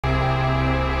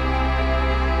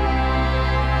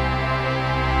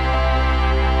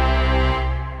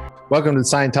Welcome to the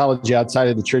Scientology Outside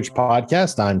of the Church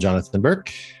podcast. I'm Jonathan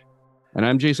Burke. And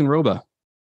I'm Jason Roba.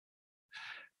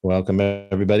 Welcome,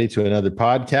 everybody, to another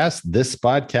podcast. This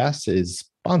podcast is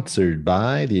sponsored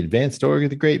by the Advanced Org of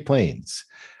the Great Plains.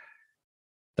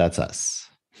 That's us.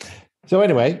 So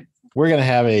anyway, we're going to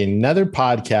have another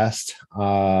podcast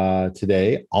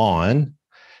today on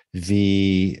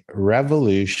the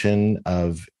revolution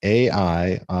of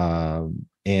AI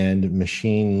and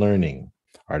machine learning.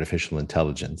 Artificial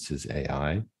intelligence is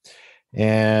AI.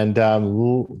 And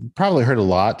probably heard a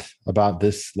lot about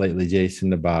this lately,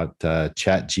 Jason, about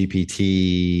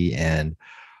ChatGPT and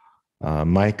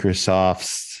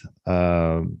Microsoft's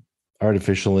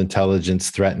artificial intelligence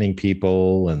threatening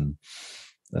people. And,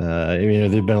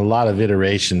 there've been a lot of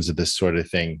iterations of this sort of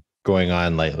thing going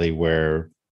on lately where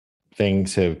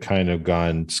things have kind of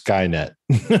gone Skynet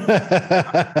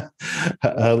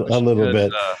a little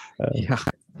bit. Yeah.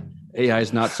 AI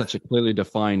is not such a clearly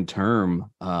defined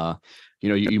term.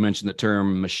 You mentioned the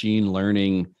term machine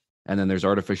learning, and then there's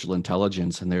artificial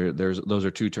intelligence, and those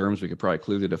are two terms we could probably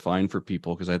clearly define for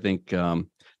people, because I think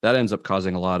that ends up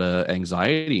causing a lot of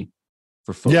anxiety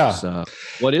for folks. Yeah.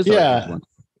 What is artificial?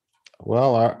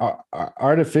 Well, our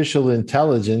artificial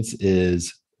intelligence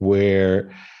is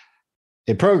where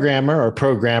a programmer or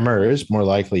programmers, more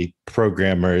likely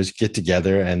programmers, get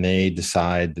together and they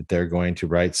decide that they're going to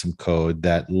write some code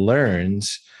that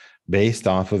learns based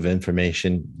off of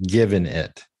information given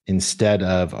it, instead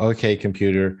of, okay,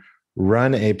 computer,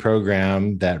 run a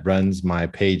program that runs my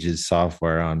Pages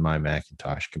software on my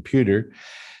Macintosh computer.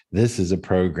 This is a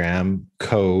program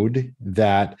code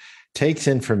that takes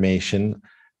information,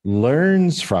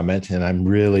 learns from it, and I'm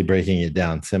really breaking it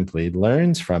down simply,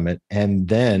 learns from it, and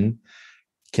then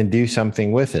can do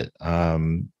something with it.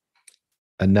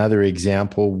 Another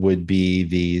example would be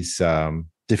these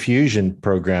diffusion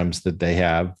programs that they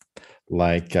have,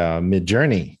 like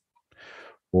Midjourney,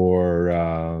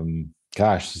 or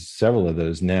several of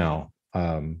those now,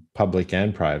 public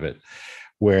and private,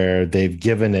 where they've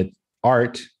given it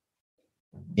art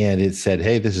and it said,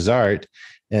 hey, this is art.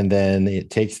 And then it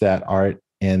takes that art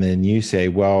and then you say,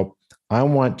 well, I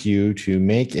want you to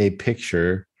make a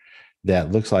picture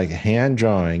that looks like a hand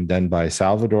drawing done by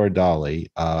Salvador Dali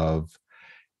of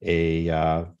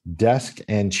a desk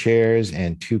and chairs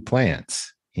and two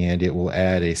plants. And it will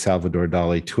add a Salvador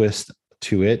Dali twist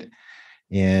to it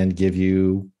and give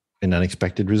you an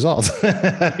unexpected result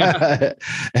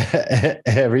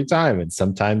every time. And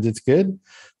sometimes it's good,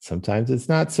 sometimes it's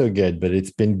not so good, but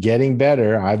it's been getting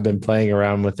better. I've been playing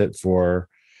around with it for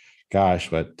 1,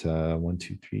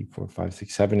 2, 3, 4, 5,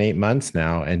 6, 7, 8 months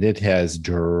now, and it has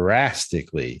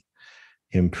drastically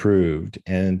improved.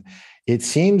 And it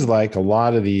seems like a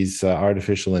lot of these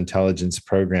artificial intelligence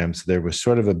programs, there was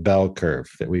sort of a bell curve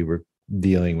that we were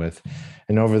dealing with.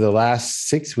 And over the last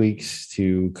 6 weeks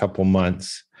to a couple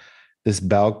months, this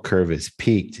bell curve has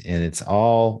peaked, and it's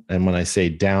all, and when I say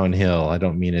downhill, I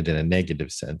don't mean it in a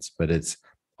negative sense, but it's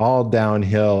all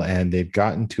downhill, and they've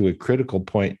gotten to a critical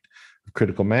point,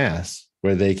 critical mass,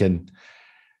 where they can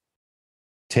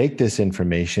take this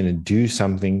information and do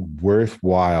something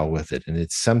worthwhile with it. And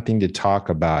it's something to talk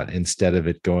about instead of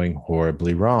it going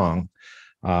horribly wrong,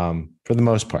 for the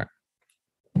most part.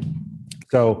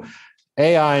 So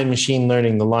AI and machine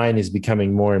learning, the line is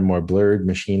becoming more and more blurred.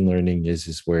 Machine learning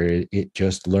is where it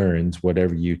just learns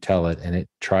whatever you tell it, and it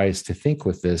tries to think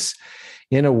with this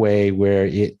in a way where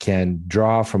it can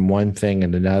draw from one thing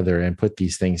and another and put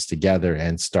these things together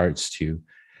and starts to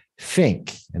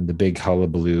think. And the big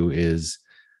hullabaloo is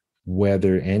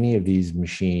whether any of these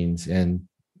machines, and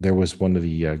there was one of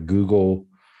the Google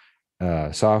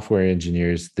software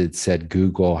engineers that said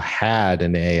Google had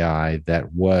an AI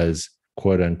that was,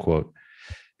 quote unquote,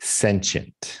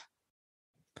 sentient,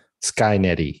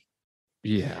 Skynet-y.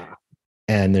 Yeah.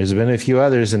 And there's been a few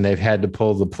others, and they've had to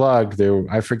pull the plug.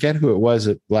 I forget who it was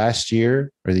last year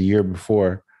or the year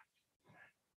before.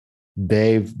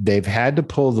 They've had to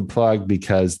pull the plug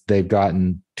because they've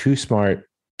gotten too smart,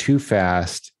 too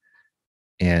fast,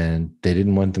 and they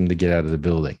didn't want them to get out of the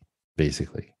building,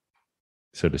 basically,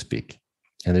 so to speak.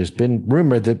 And there's been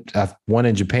rumor that one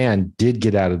in Japan did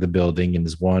get out of the building and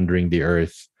is wandering the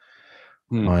earth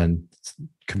on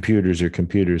computers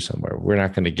somewhere. We're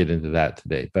not going to get into that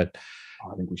today, but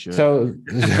I think we should. So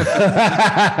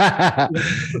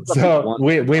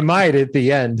we might at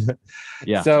the end.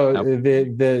 Yeah. So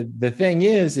the thing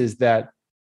is that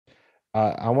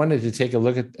I wanted to take a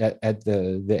look at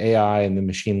the AI and the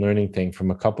machine learning thing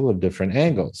from a couple of different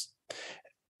angles,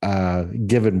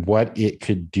 given what it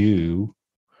could do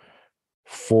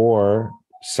for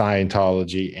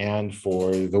Scientology and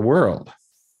for the world.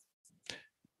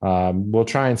 We'll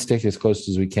try and stick as close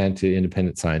as we can to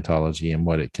independent Scientology and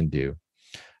what it can do.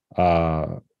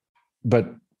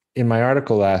 But in my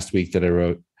article last week that I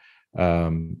wrote,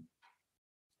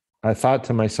 I thought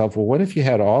to myself, well, what if you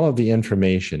had all of the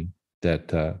information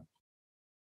that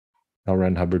L.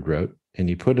 Ron Hubbard wrote, and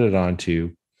you put it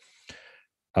onto,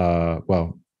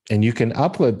 and you can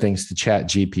upload things to Chat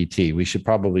GPT. We should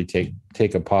probably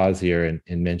take a pause here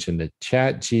and mention that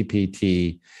Chat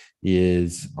GPT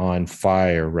is on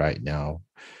fire right now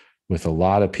with a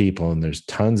lot of people, and there's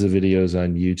tons of videos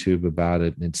on YouTube about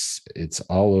it. And it's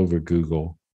all over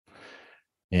Google,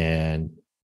 and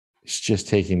it's just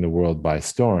taking the world by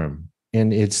storm.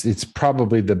 And it's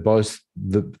probably the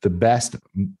best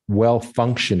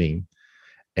well-functioning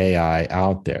AI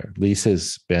out there.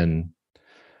 Lisa's been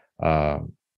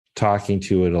talking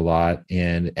to it a lot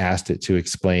and asked it to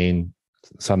explain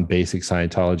some basic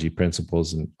Scientology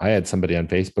principles. And I had somebody on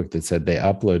Facebook that said they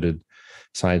uploaded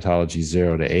Scientology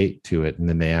 0 to 8 to it, and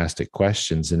then they asked it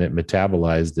questions, and it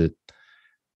metabolized it,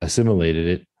 assimilated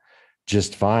it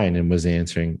just fine, and was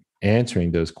answering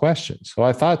those questions. So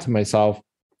I thought to myself,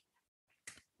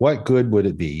 what good would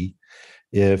it be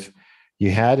if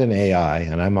you had an AI?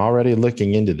 And I'm already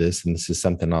looking into this, and this is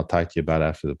something I'll talk to you about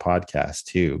after the podcast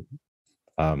too.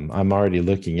 I'm already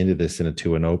looking into this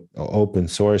into an open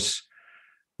source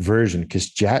version, because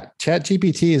Chat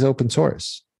GPT is open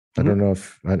source. I don't know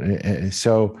if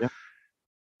so. Yeah.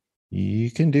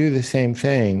 You can do the same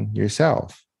thing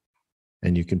yourself,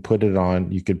 and you can put it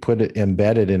on. You could put it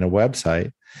embedded in a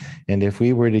website, and if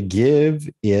we were to give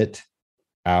it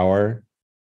our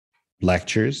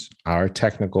lectures, our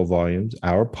technical volumes,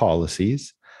 our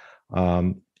policies,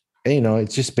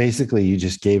 it's just basically you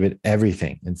just gave it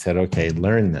everything and said, okay,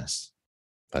 learn this.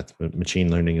 That's what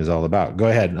machine learning is all about. Go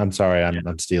ahead. I'm sorry,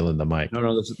 I'm stealing the mic.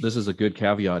 No, this is a good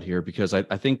caveat here, because I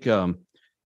think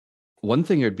one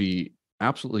thing it'd be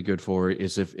absolutely good for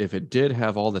is if it did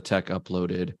have all the tech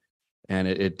uploaded, and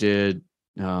it did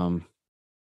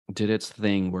its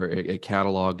thing where it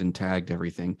cataloged and tagged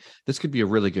everything. This could be a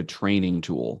really good training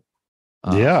tool.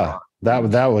 That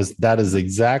is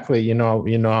exactly,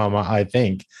 how I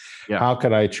think. Yeah. How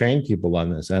could I train people on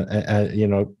this?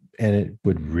 And it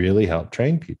would really help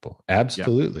train people.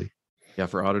 Absolutely. Yeah,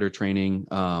 for auditor training.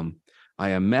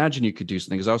 I imagine you could do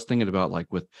something, because I was thinking about, like,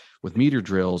 with meter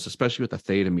drills, especially with a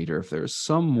theta meter, if there's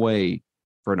some way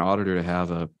for an auditor to have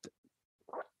an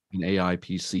AI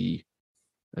PC,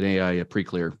 an AI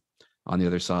pre-clear on the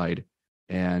other side,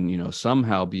 and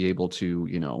somehow be able to,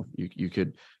 you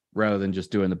could, rather than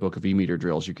just doing the book of e-meter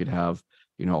drills, you could have,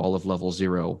 all of level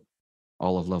 0,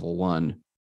 all of level 1.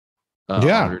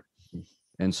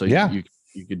 And so you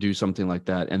could do something like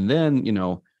that. And then,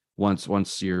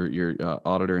 once your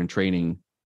auditor in training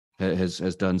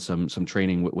has done some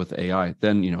training with AI,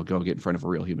 then, go get in front of a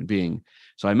real human being.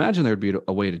 So I imagine there'd be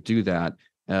a way to do that.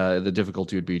 The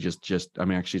difficulty would be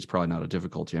actually, it's probably not a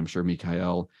difficulty. I'm sure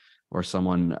Mikhail or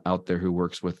someone out there who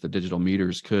works with the digital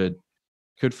meters could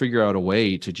figure out a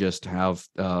way to just have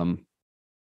the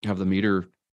meter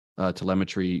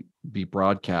telemetry be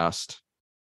broadcast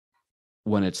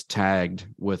when it's tagged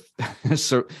with.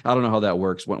 So I don't know how that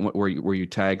works. Where you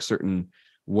tag certain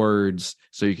words,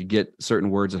 so you could get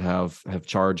certain words that have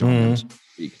charge on them.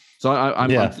 So I'm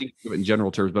thinking of it in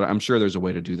general terms, but I'm sure there's a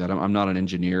way to do that. I'm not an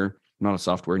engineer, I'm not a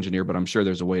software engineer, but I'm sure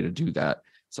there's a way to do that.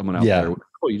 Someone out there,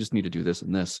 you just need to do this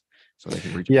and this, so they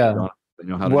can reach out.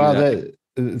 How to do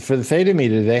that. For the theta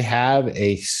meter, they have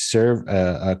a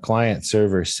client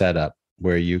server set up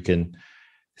where you can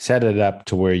set it up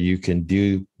to where you can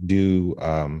do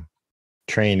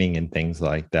training and things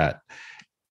like that.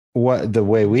 The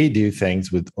way we do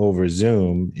things over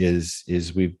Zoom is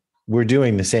we're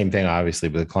doing the same thing, obviously,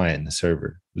 with the client and the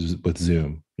server with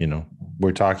Zoom.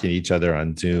 We're talking to each other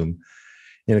on Zoom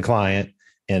in a client,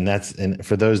 and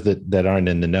for those that aren't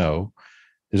in the know,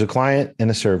 there's a client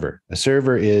and a server. A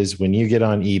server is when you get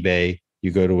on eBay,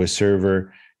 you go to a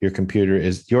server. Your computer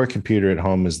at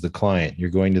home is the client.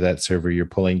 You're going to that server. You're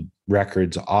pulling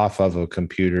records off of a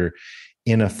computer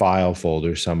in a file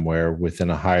folder somewhere within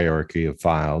a hierarchy of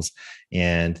files,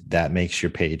 and that makes your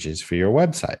pages for your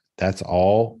website. That's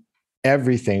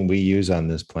everything we use on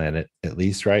this planet, at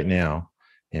least right now.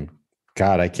 And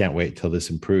God, I can't wait till this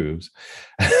improves,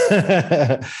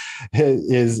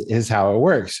 is how it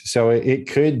works. So it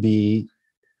could be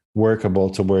workable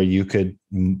to where you could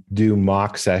do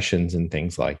mock sessions and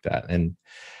things like that. And,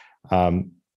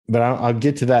 but I'll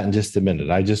get to that in just a minute.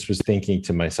 I just was thinking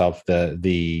to myself,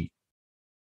 if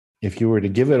you were to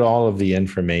give it all of the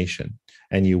information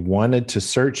and you wanted to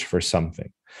search for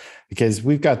something, because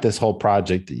we've got this whole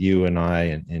project that you and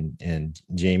I and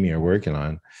Jamie are working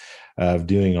on of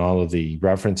doing all of the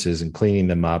references and cleaning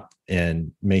them up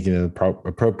and making them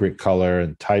appropriate color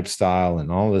and type style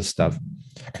and all this stuff.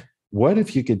 What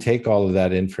if you could take all of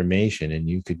that information and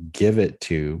you could give it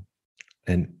to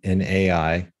an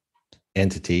AI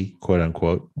entity, quote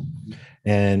unquote,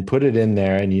 and put it in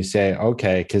there, and you say,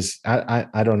 okay, because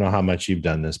I don't know how much you've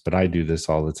done this, but I do this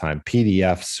all the time.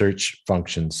 PDF search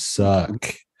functions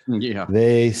suck. Yeah.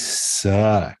 They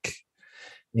suck.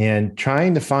 And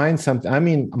trying to find something, I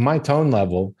mean, my tone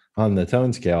level on the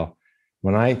tone scale,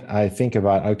 when I think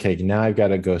about, okay, now I've got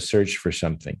to go search for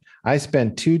something, I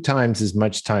spend 2 times as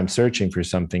much time searching for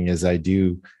something as I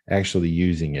do actually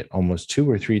using it, almost 2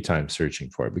 or 3 times searching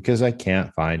for it, because I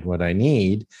can't find what I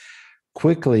need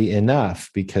quickly enough,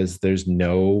 because there's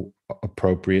no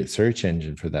appropriate search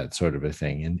engine for that sort of a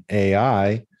thing. And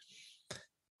AI,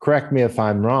 correct me if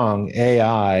I'm wrong,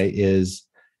 AI is,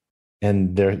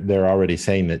 and they're already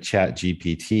saying that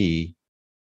ChatGPT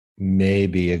may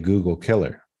be a Google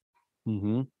killer.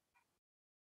 Mm-hmm.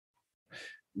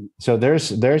 So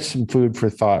there's some food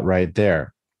for thought right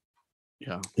there.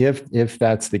 Yeah. If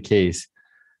that's the case,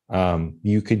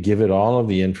 you could give it all of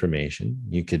the information.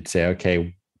 You could say,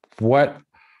 okay, what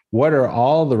are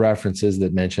all the references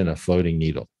that mention a floating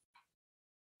needle?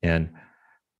 And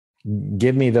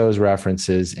give me those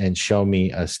references and show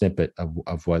me a snippet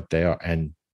of what they are.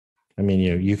 And I mean,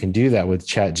 you can do that with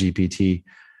ChatGPT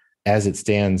as it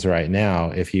stands right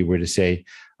now. If you were to say,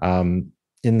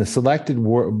 in the selected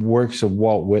works of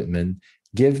Walt Whitman,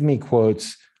 give me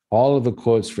quotes, all of the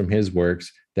quotes from his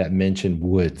works that mention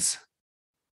woods.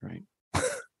 Right. And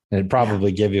it'd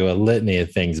probably give you a litany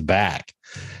of things back,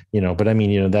 but I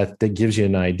mean, that gives you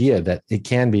an idea that it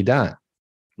can be done.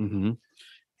 Mm-hmm.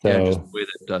 So, yeah, just the way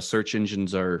that search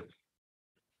engines are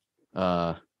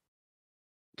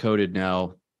coded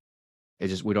now,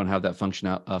 we don't have that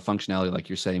functionality like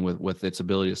you're saying with its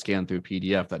ability to scan through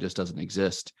PDF. That just doesn't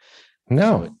exist.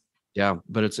 No. So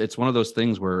but it's one of those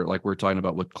things where, like we're talking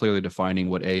about, with clearly defining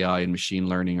what AI and machine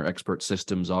learning or expert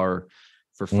systems are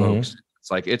for folks. Mm-hmm. It's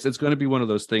like it's going to be one of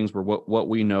those things where what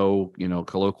we know,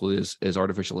 colloquially is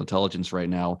artificial intelligence right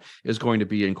now, is going to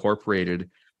be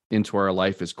incorporated into our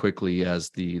life as quickly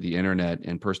as the internet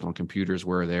and personal computers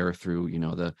were there through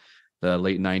the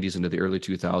late 90s into the early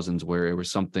 2000s, where it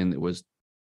was something that was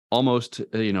almost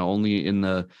only in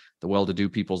the well-to-do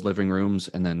people's living rooms,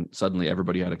 and then suddenly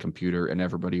everybody had a computer and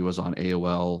everybody was on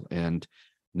AOL and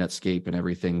Netscape and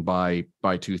everything by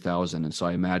 2000. And so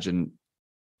I imagine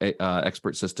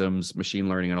expert systems, machine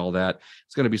learning, and all that,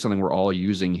 it's going to be something we're all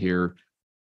using here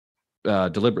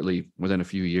deliberately within a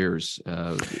few years.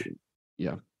 I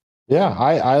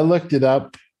looked it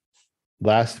up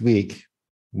last week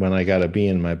when I got a bee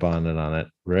in my bonnet on it,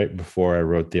 right before I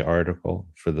wrote the article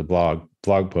for the blog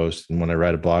post. And when I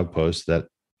write a blog post, that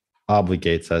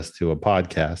obligates us to a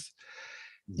podcast.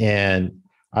 And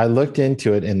I looked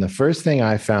into it, and the first thing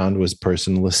I found was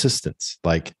personal assistants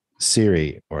like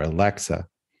Siri or Alexa,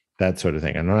 that sort of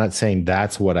thing. And I'm not saying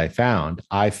that's what I found.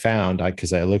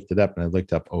 Because I looked it up, and I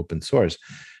looked up open source.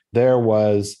 There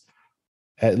was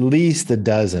at least a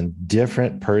dozen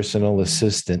different personal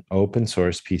assistant open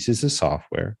source pieces of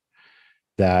software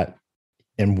that,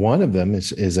 and one of them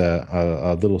is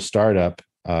a little startup.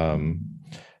 You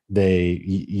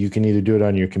can either do it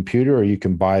on your computer, or you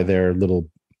can buy their little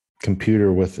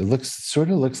computer with, it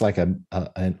looks like an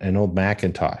old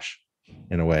Macintosh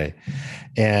in a way.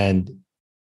 And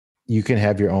you can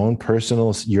have your own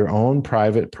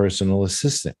private personal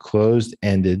assistant,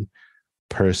 closed-ended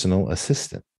personal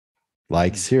assistant,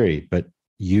 like Siri, but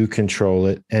you control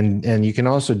it. And you can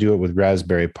also do it with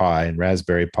Raspberry Pi, and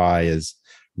Raspberry Pi is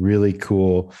really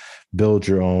cool. Build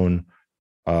your own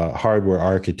hardware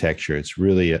architecture. It's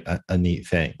really a neat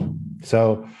thing.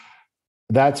 So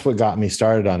that's what got me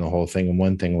started on the whole thing. And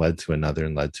one thing led to another,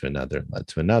 and led to another, and led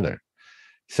to another.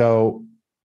 So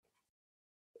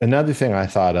another thing I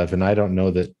thought of, and I don't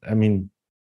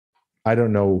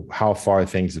know how far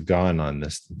things have gone on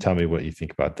this. Tell me what you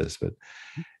think about this. But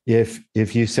if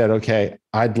you said, okay,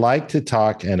 I'd like to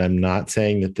talk, and I'm not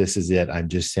saying that this is it, I'm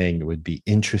just saying it would be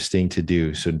interesting to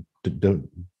do. So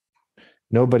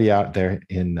nobody out there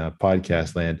in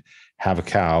podcast land have a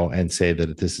cow and say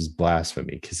that this is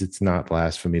blasphemy, because it's not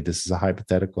blasphemy. This is a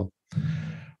hypothetical.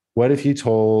 What if you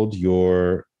told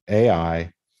your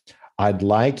AI, I'd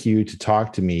like you to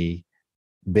talk to me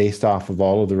based off of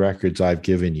all of the records I've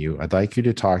given you. I'd like you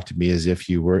to talk to me as if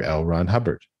you were L. Ron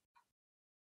Hubbard.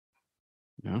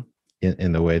 Yeah.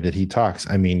 In the way that he talks.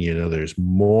 I mean, there's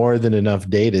more than enough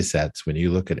data sets when you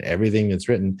look at everything that's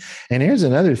written. And here's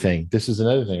another thing. This is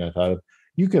another thing I thought of.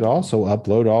 you could also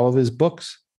upload all of his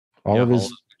books, all of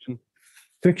his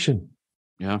fiction.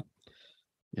 Yeah.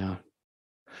 Yeah.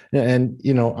 And,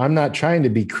 I'm not trying to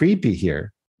be creepy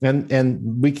here.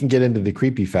 And we can get into the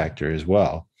creepy factor as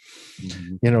well.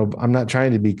 Mm-hmm. I'm not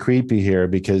trying to be creepy here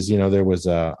because, there was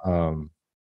it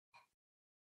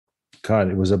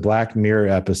was a Black Mirror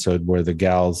episode where the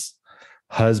gal's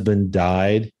husband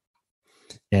died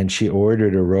and she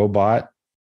ordered a robot,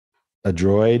 a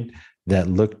droid that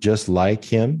looked just like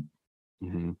him,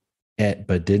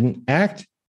 but didn't act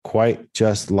quite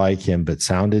just like him, but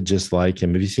sounded just like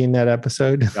him. Have you seen that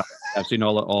episode? Yeah, I've seen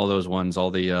all those ones,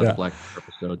 all the Black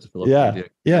episodes.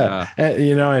 Yeah.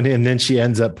 And then she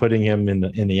ends up putting him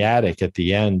in the attic at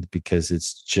the end because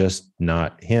it's just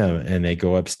not him. And they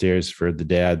go upstairs for the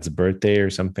dad's birthday or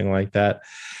something like that,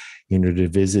 to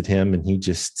visit him, and he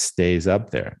just stays up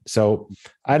there. So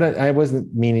I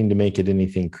wasn't meaning to make it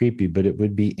anything creepy, but it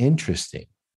would be interesting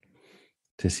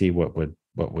to see what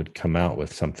would come out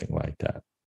with something like that.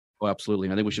 Oh, absolutely.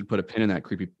 And I think we should put a pin in that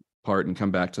creepy part and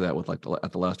come back to that with at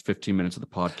the last 15 minutes of the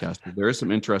podcast. There is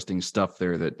some interesting stuff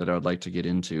there that I would like to get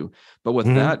into. But with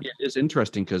that, it is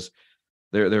interesting because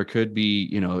there could be,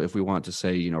 if we want to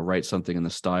say, write something in the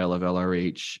style of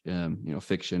LRH,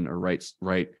 fiction, or write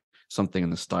something in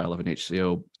the style of an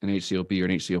HCO, an HCOB, or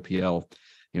an HCOPL,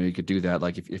 you could do that.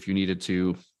 Like if you needed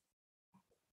to,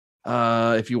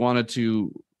 if you wanted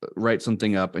to write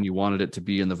something up and you wanted it to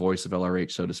be in the voice of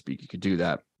LRH, so to speak, you could do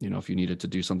that. If you needed to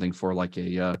do something for like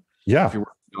if you're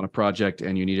working on a project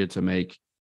and you needed to make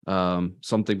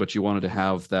something, but you wanted to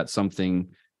have that something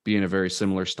be in a very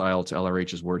similar style to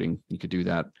LRH's wording, you could do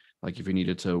that. Like if you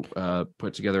needed to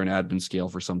put together an admin scale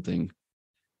for something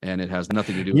and it has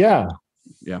nothing to do with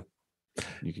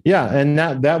and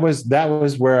that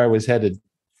was where I was headed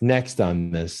next on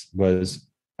this was,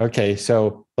 okay,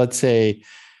 so let's say,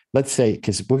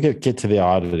 because we'll get to the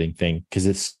auditing thing, because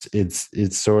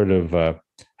it's sort of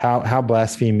how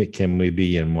blasphemic can we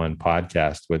be in one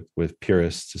podcast with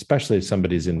purists, especially if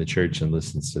somebody's in the church and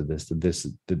listens to this,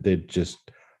 that they just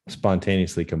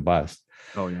spontaneously combust.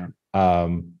 Oh yeah.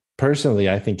 Personally,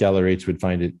 I think LRH would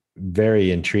find it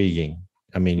very intriguing.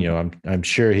 I mean, I'm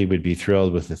sure he would be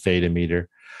thrilled with the theta meter.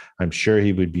 I'm sure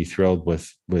he would be thrilled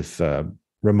with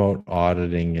remote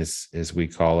auditing, as we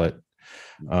call it.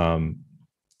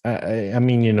 I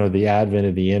mean, the advent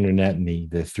of the internet and the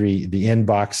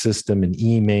inbox system and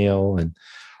email and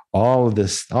all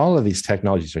of these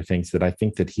technologies are things that I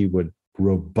think that he would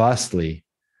robustly,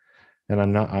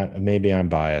 and maybe I'm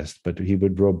biased, but he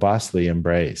would robustly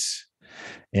embrace.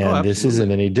 And this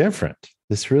isn't any different.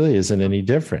 This really isn't any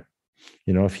different.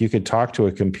 If you could talk to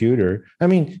a computer, I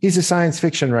mean, he's a science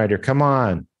fiction writer. Come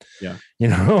on. Yeah. He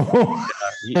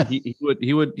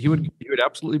would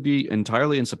absolutely be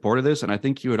entirely in support of this. And I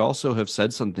think he would also have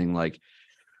said something like,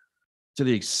 to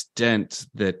the extent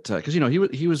that, because,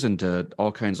 he was into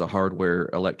all kinds of hardware,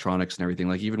 electronics and everything,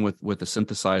 like even with the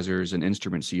synthesizers and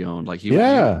instruments he owned, like he was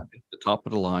the top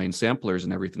of the line samplers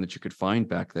and everything that you could find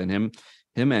back then.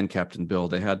 Him and Captain Bill,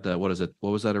 they had what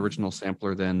was that original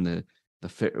sampler then?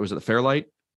 Was it the Fairlight?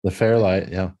 The Fairlight,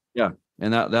 yeah. Yeah.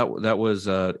 And that was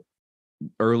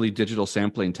early digital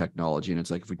sampling technology. And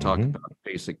it's like, if we talk about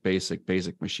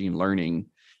basic machine learning,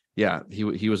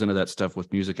 he was into that stuff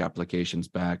with music applications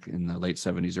back in the late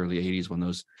 70s, early 80s, when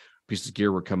those pieces of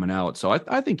gear were coming out. So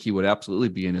I think he would absolutely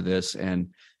be into this.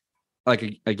 And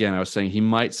like, again, I was saying, he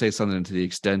might say something to the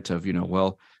extent of,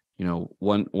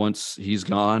 once he's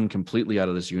gone completely out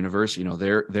of this universe,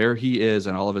 there he is,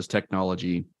 and all of his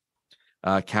technology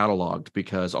cataloged,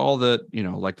 because all the,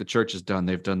 like the church has done,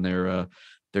 they've done their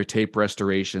tape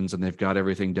restorations, and they've got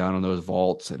everything down in those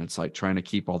vaults, and it's like trying to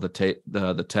keep all the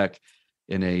tech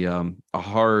in a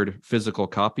hard physical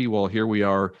copy, while here we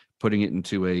are putting it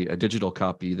into a digital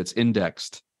copy that's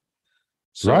indexed.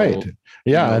 So, right.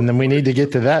 Yeah. And then we need to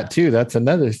get to that too. That's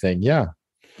another thing. Yeah.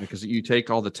 Because you take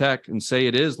all the tech and say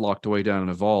it is locked away down in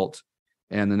a vault,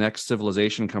 and the next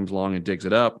civilization comes along and digs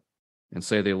it up, and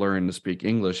say they learn to speak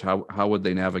English, how would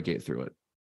they navigate through it?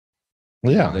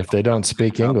 Yeah, if they don't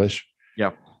speak English.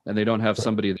 Yeah, and they don't have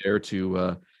somebody there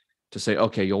to say,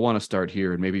 okay, you'll want to start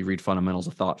here and maybe read Fundamentals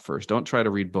of Thought first. Don't try to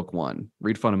read book 1.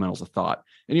 Read Fundamentals of Thought,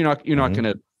 and you're not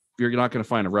gonna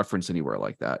find a reference anywhere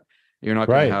like that. You're not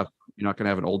gonna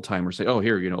have an old timer say, oh,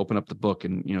 here, open up the book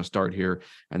and start here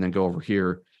and then go over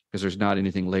here, because there's not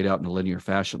anything laid out in a linear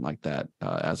fashion like that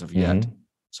as of yet.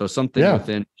 So something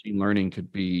within machine learning could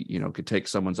be, could take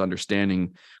someone's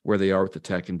understanding where they are with the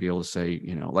tech and be able to say,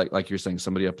 like you're saying,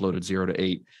 somebody uploaded 0 to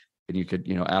 8, and you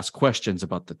could, ask questions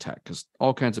about the tech, because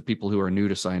all kinds of people who are new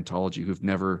to Scientology, who've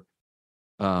never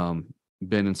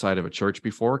been inside of a church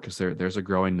before, because there's a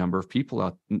growing number of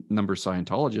number of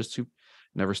Scientologists who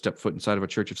never stepped foot inside of a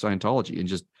church of Scientology and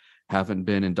just haven't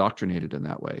been indoctrinated in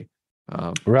that way.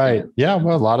 Right. Yeah.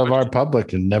 Well, a lot of our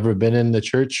public have never been in the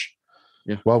church.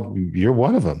 Yeah. Well, you're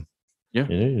one of them. Yeah.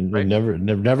 You've right.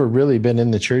 never really been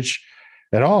in the church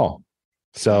at all.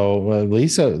 So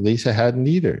Lisa hadn't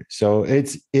either. So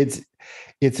it's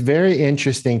very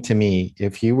interesting to me.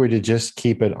 If you were to just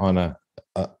keep it on a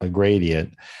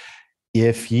gradient,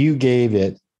 if you gave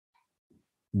it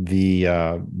the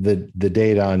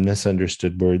data on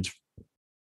misunderstood words,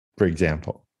 for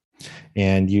example,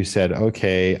 and you said,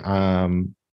 okay,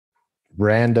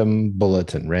 random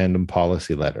bulletin, random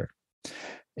policy letter,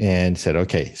 and said,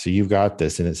 okay, so you've got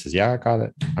this. And it says, yeah, I got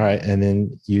it. All right. And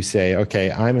then you say,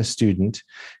 okay, I'm a student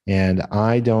and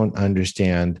I don't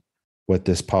understand what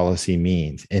this policy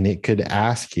means. And it could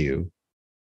ask you,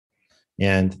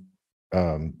 and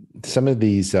some of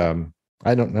these, I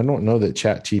don't know that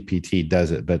ChatGPT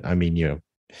does it, but I mean,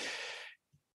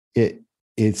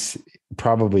 it's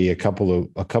probably a couple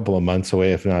of months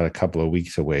away, if not a couple of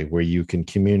weeks away, where you can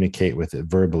communicate with it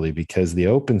verbally, because the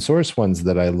open source ones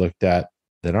that I looked at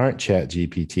that aren't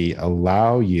ChatGPT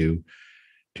allow you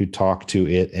to talk to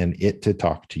it and it to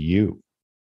talk to you,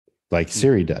 like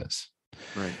Siri does.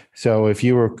 Right. So if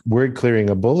you were word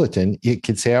clearing a bulletin, it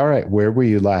could say, all right, where were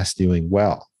you last doing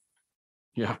well?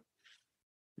 Yeah.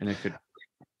 And it could.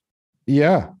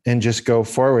 Yeah. And just go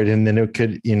forward. And then it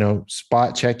could,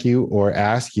 spot check you or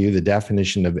ask you the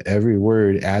definition of every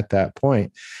word at that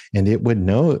point. And it would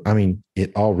know, I mean,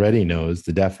 it already knows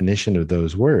the definition of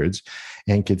those words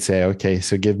and could say, okay,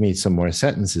 so give me some more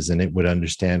sentences, and it would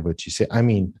understand what you say. I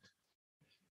mean,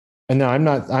 and no,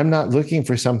 I'm not looking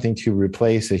for something to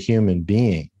replace a human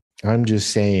being. I'm just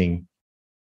saying,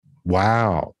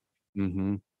 wow,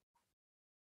 mm-hmm.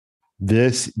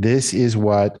 This is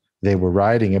what they were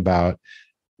writing about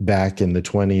back in the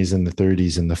 20s and the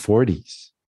 30s and the 40s.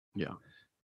 Yeah.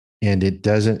 And it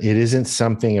isn't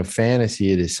something of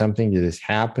fantasy. It is something that is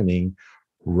happening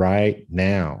right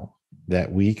now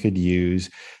that we could use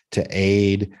to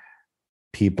aid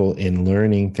people in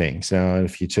learning things. Now,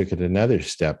 if you took it another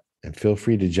step, and feel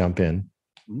free to jump in,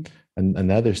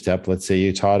 another step, let's say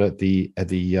you taught at the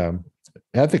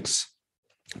ethics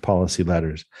policy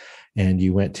letters, and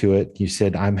you went to it, you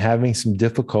said, I'm having some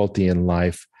difficulty in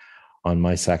life on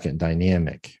my second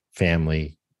dynamic,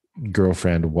 family,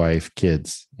 girlfriend, wife,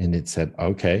 kids. And it said,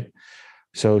 okay,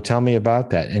 so tell me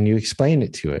about that. And you explain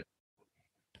it to it.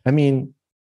 I mean,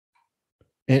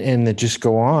 and then just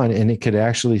go on, and it could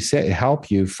actually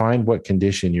help you find what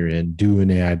condition you're in, do an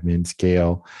admin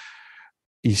scale.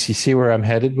 You see where I'm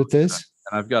headed with this?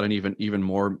 And I've got an even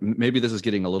more, maybe this is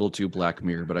getting a little too Black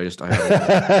Mirror, but I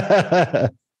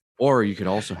have or you could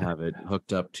also have it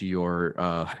hooked up to your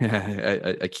a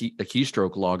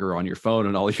keystroke logger on your phone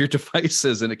and all your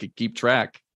devices, and it could keep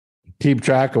track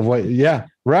of what. Yeah,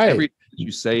 right. Everything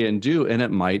you say and do, and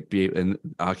it might be. And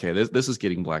okay, this is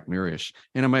getting Black Mirror-ish,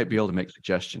 and it might be able to make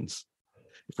suggestions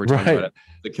if we're talking about it.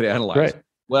 It could analyze. Right.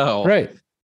 Well, right.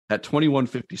 At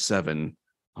 21:57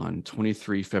 on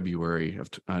 23 February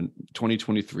of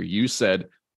 2023, you said.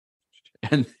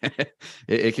 And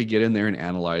it could get in there and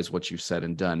analyze what you've said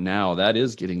and done. Now that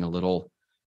is getting a little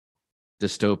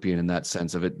dystopian in that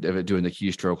sense of it doing the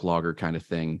keystroke logger kind of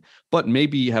thing. But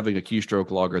maybe having a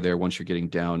keystroke logger there once you're getting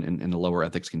down in the lower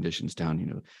ethics conditions,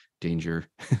 down, danger,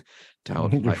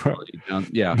 doubt, down.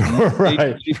 Yeah,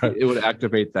 right. It would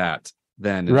activate that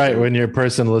then. Right. When your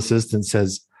personal assistant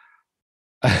says,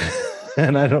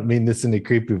 and I don't mean this in a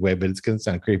creepy way, but it's going to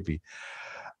sound creepy.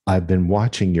 I've been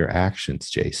watching your actions,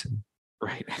 Jason.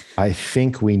 Right. I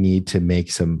think we need to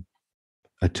make some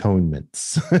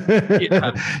atonements.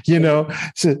 Yeah.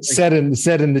 So said in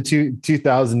the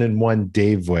 2001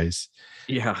 Dave voice.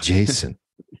 Yeah. Jason.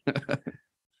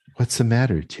 What's the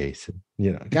matter, Jason?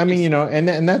 I mean,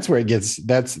 and that's where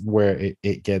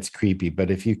it gets creepy. But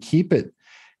if you keep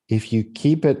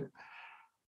it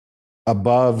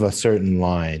above a certain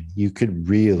line, you could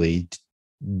really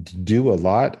do a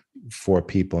lot for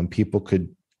people, and people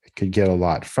could get a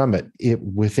lot from it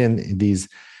within these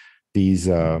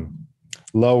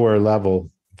lower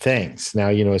level things. Now,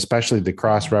 especially the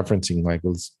cross-referencing, like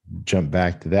let's jump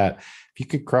back to that. If you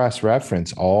could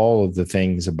cross-reference all of the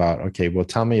things about, okay, well,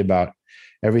 tell me about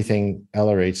everything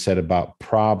LRH said about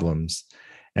problems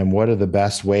and what are the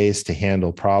best ways to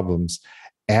handle problems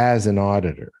as an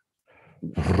auditor.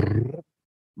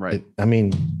 Right. I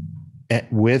mean,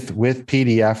 with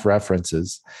PDF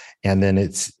references, and then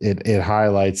it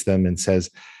highlights them and says,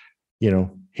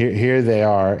 here they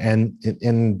are. And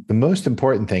the most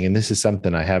important thing, and this is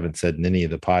something I haven't said in any of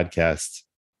the podcasts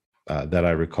that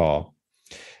I recall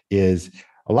is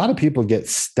a lot of people get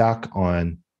stuck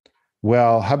on,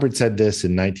 well, Hubbard said this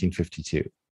in 1952,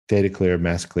 theta clear,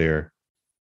 mass clear.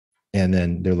 And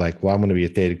then they're like, well, I'm going to be a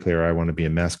theta clear. I want to be a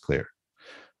mass clear.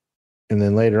 And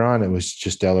then later on, it was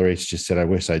just LRH just said, I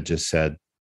wish I'd just said,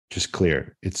 just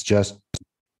clear. It's just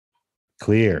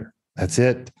clear. That's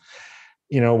it.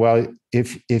 Well,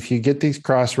 if you get these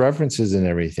cross references and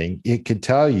everything, it could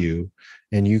tell you,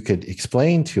 and you could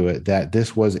explain to it that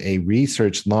this was a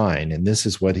research line. And this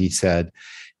is what he said,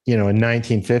 in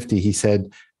 1950, he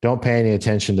said, don't pay any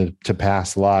attention to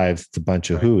past lives. It's a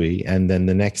bunch of hooey. And then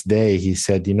the next day he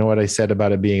said, you know what I said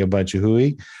about it being a bunch of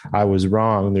hooey? I was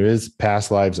wrong. There is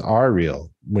past lives are real,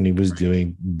 when he was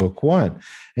doing book 1.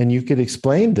 And you could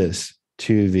explain this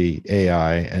to the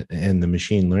AI and the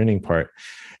machine learning part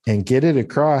and get it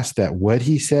across that what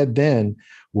he said then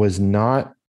was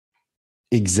not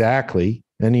exactly.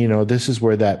 And, this is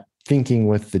where that thinking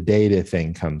with the data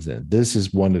thing comes in. This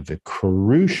is one of the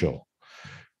crucial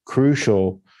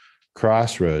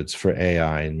crossroads for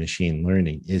AI and machine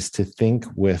learning, is to think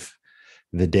with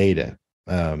the data.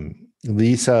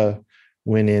 Lisa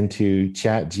went into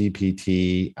Chat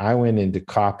GPT. I went into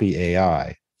Copy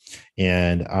AI,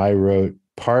 and I wrote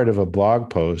part of a blog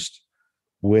post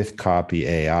with Copy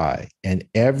AI, and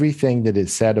everything that it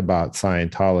said about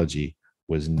Scientology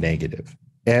was negative.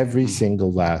 Every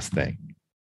single last thing.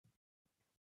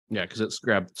 Yeah, because it's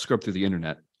scrubbed through the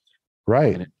internet,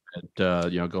 right? And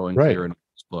going clear in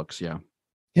books. Yeah.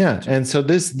 And so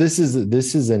this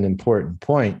is an important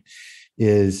point.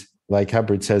 Is like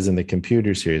Hubbard says in the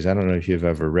computer series. I don't know if you've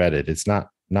ever read it. It's not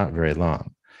very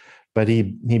long, but he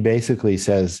basically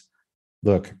says,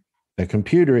 look, a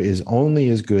computer is only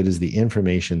as good as the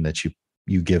information that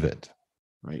you give it.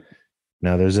 Right.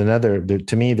 Now there's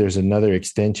another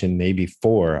extension, maybe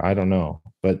 4, I don't know,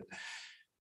 but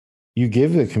you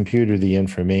give the computer the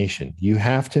information. You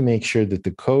have to make sure that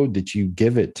the code that you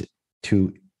give it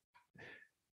to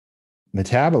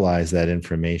metabolize that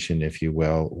information, if you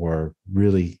will, or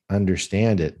really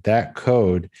understand it, that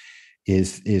code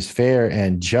is fair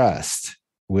and just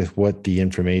with what the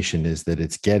information is that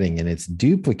it's getting, and it's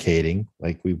duplicating,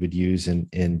 like we would use in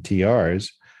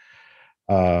TRs,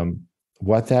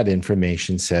 what that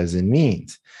information says and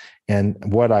means. And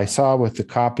what I saw with the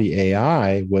Copy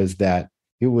AI was that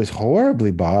it was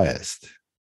horribly biased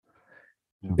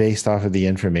based off of the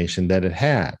information that it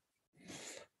had.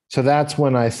 So that's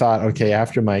when I thought, okay,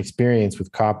 after my experience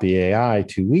with Copy AI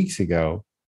 2 weeks ago,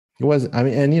 it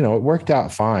worked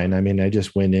out fine. I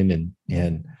just went in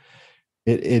and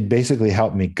it basically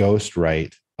helped me ghost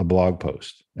write a blog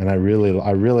post. And I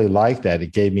really liked that.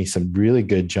 It gave me some really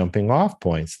good jumping off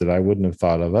points that I wouldn't have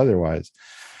thought of otherwise.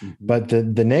 Mm-hmm. But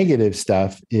the negative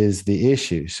stuff is the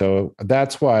issue. So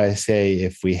that's why I say,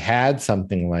 if we had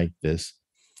something like this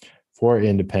for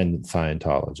independent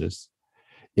Scientologists,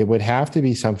 it would have to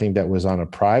be something that was on a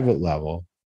private level.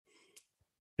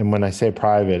 And when I say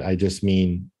private, I just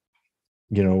mean,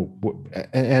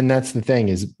 and that's the thing,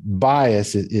 is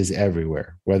bias is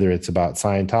everywhere, whether it's about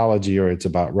Scientology or it's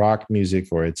about rock music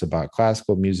or it's about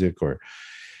classical music or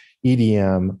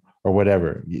EDM or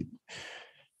whatever.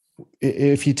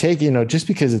 If you take, just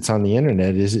because it's on the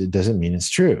internet, it doesn't mean it's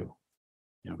true.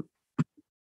 Yeah.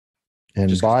 And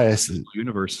just bias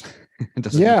universe.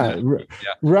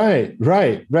 Right.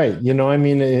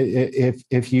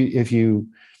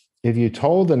 If you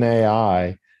told an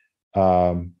AI,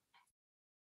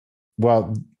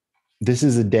 well, this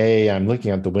is a day, I'm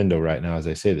looking out the window right now as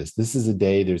I say this. This is a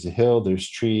day, there's a hill, there's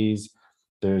trees,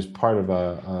 there's part of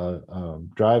a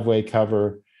driveway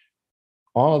cover,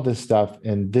 all of this stuff,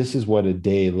 and this is what a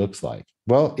day looks like.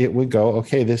 Well, it would go,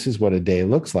 okay, this is what a day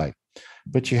looks like.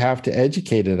 But you have to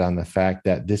educate it on the fact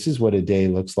that this is what a day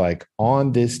looks like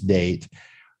on this date,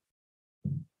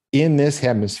 in this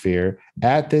hemisphere,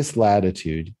 at this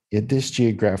latitude, at this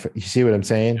geographic. You see what I'm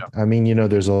saying? Yeah.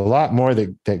 There's a lot more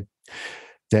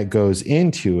that goes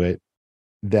into it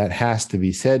that has to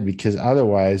be said, because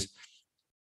otherwise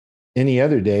any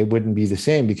other day wouldn't be the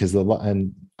same, because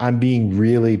and I'm being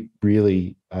really,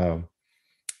 really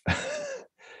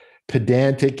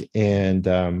pedantic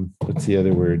and what's the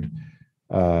other word?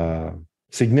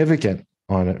 Significant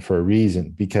on it for a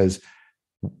reason, because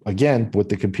again, what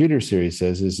the computer series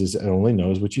says is it only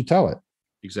knows what you tell it.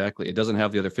 Exactly. It doesn't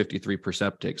have the other 53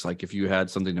 perceptics. Like if you had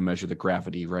something to measure the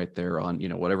gravity right there on,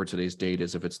 whatever today's date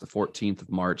is, if it's the 14th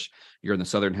of March, you're in the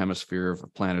southern hemisphere of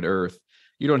planet Earth,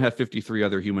 you don't have 53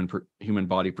 other human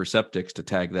body perceptics to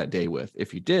tag that day with.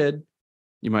 If you did,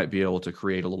 you might be able to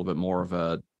create a little bit more of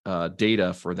a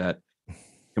data for that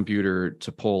computer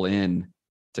to pull in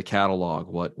to catalog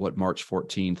what March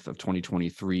 14th of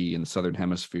 2023 in the Southern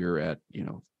Hemisphere at,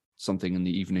 something in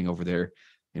the evening over there,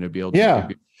 be able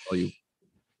to tell you.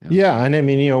 Yeah. And I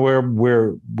mean,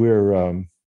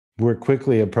 we're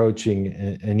quickly approaching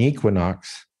an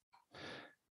equinox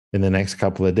in the next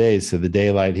couple of days. So the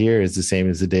daylight here is the same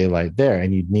as the daylight there.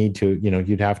 And you'd need to,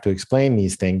 you'd have to explain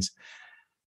these things,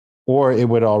 or it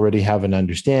would already have an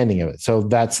understanding of it. So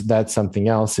that's something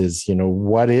else is,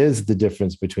 what is the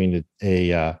difference between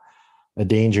a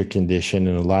danger condition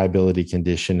and a liability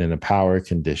condition and a power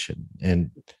condition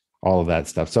and all of that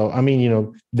stuff. So, I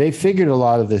mean, they figured a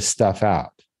lot of this stuff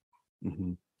out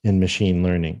in machine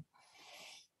learning.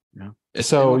 Yeah.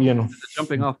 So, the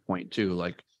jumping off point too,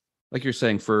 like you're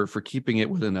saying, for keeping it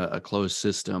within a closed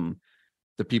system,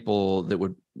 the people that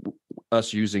would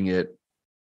us using it,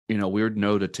 we would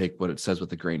know to take what it says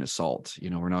with a grain of salt.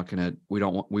 We're not going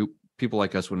to, people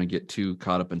like us, when we get too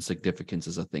caught up in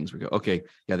significances of things, we go, okay,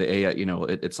 yeah, the AI,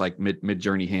 it's like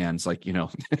Midjourney hands, like, that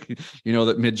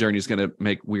Midjourney is going to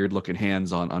make weird looking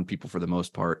hands on people for the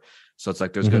most part. So it's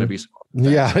like, there's going to be some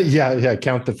yeah.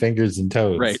 Count the fingers and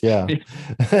toes. Right. Yeah.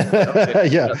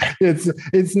 Yeah.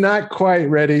 It's not quite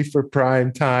ready for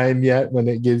prime time yet when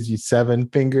it gives you 7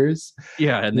 fingers.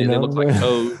 Yeah. And they look like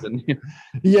toes. And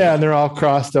yeah. And they're all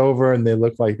crossed over and they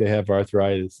look like they have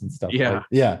arthritis and stuff. Yeah.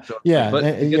 Yeah. But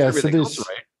So there's,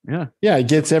 right. Yeah. It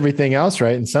gets everything else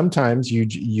right. And sometimes you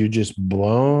just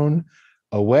blown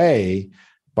away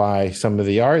by some of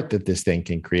the art that this thing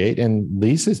can create. And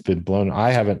Lisa's been blown. I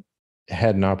haven't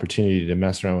had an opportunity to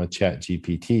mess around with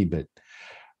ChatGPT,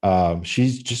 but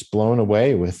she's just blown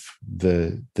away with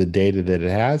the data that it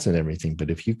has and everything. But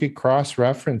if you could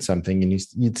cross-reference something and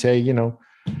you'd say,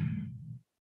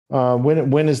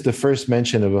 when is the first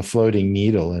mention of a floating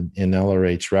needle in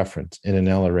LRH reference, in an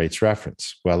LRH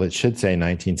reference? Well, it should say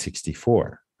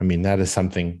 1964. I mean, that is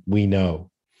something we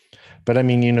know. But I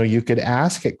mean, you could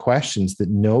ask it questions that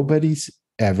nobody's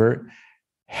ever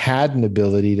had an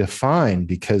ability to find,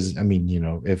 because I mean,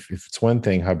 if it's one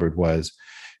thing Hubbard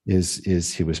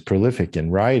is he was prolific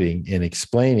in writing and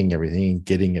explaining everything and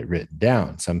getting it written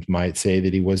down. Some might say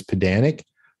that he was pedantic.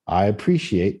 I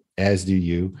appreciate, as do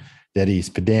you, that he's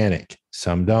pedantic.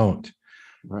 Some don't.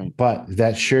 Right. But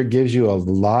that sure gives you a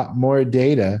lot more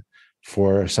data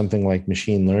for something like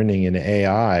machine learning and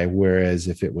AI, whereas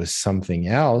if it was something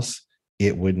else,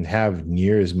 it wouldn't have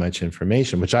near as much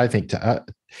information, which I think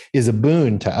is a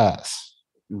boon to us.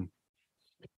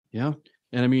 Yeah.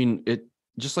 And I mean, it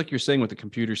just like you're saying with the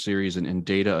computer series and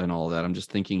data and all that, I'm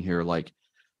just thinking here, like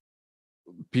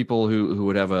people who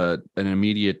would have an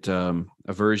immediate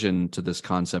aversion to this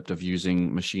concept of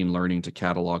using machine learning to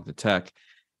catalog the tech.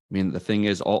 I mean, the thing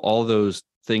is, all those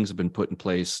things have been put in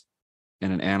place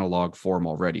in an analog form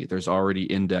already. There's already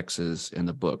indexes in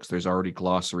the books. There's already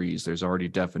glossaries. There's already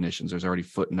definitions. There's already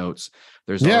footnotes.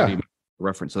 There's already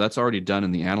reference. So that's already done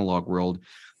in the analog world.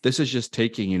 This is just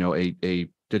taking, a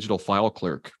digital file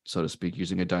clerk, so to speak,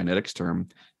 using a Dynetics term.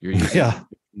 You're using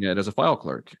it as a file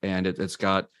clerk, and it's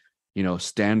got,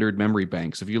 standard memory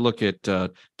banks. If you look at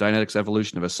Dynetics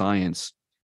Evolution of a Science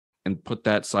and put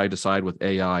that side to side with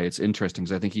AI, it's interesting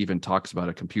because I think he even talks about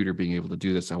a computer being able to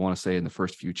do this. I want to say in the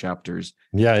first few chapters.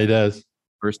 Yeah, he does.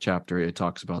 First chapter, it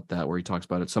talks about that, where he talks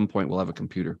about at some point we'll have a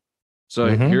computer.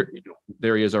 So here,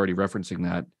 there he is already referencing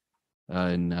that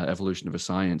in Evolution of a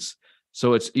Science.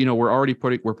 So it's,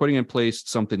 we're putting in place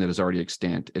something that is already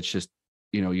extant. It's just,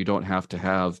 you don't have to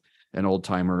have an old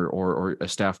timer or a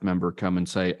staff member come and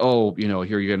say, oh,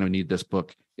 here you're going to need this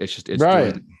book. It's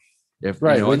right.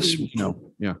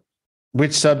 Yeah.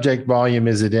 Which subject volume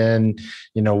is it in?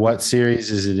 What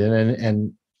series is it in?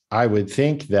 And I would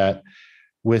think that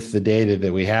with the data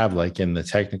that we have, like in the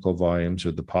technical volumes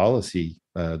or the policy,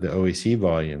 the OEC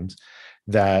volumes,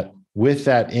 that with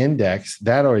that index,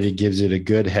 that already gives it a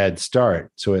good head start.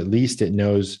 So at least it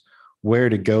knows where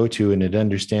to go to, and it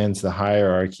understands the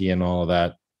hierarchy and all of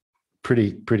that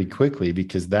pretty quickly,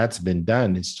 because that's been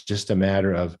done. It's just a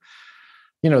matter of,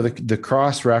 the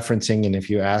cross-referencing. And if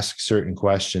you ask certain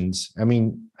questions, I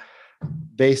mean,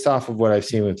 based off of what I've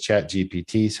seen with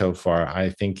ChatGPT so far,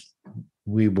 I think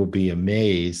we will be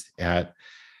amazed at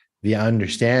the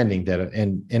understanding that,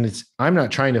 and I'm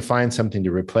not trying to find something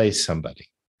to replace somebody.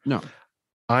 No,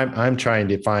 I'm trying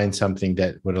to find something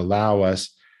that would allow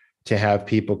us to have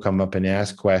people come up and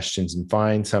ask questions and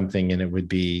find something, and it would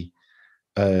be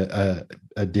a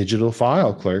digital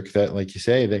file clerk that, like you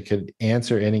say, that could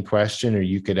answer any question, or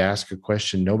you could ask a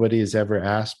question nobody has ever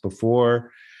asked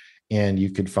before, and you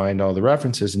could find all the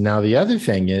references. And now the other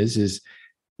thing is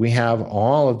we have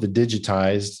all of the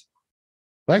digitized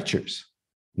lectures.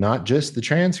 not just the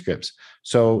transcripts.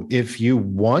 So if you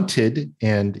wanted,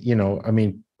 and, I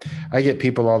mean, I get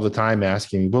people all the time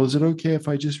asking, well, is it okay if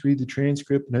I just read the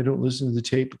transcript and I don't listen to the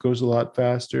tape? It goes a lot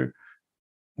faster.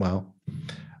 Well,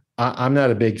 I'm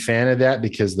not a big fan of that,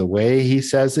 because the way he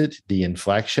says it, the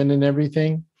inflection and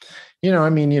everything, I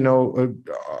mean, to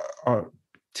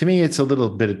me, it's a little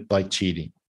bit like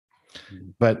cheating.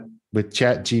 But with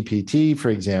Chat GPT, for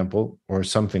example, or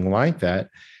something like that,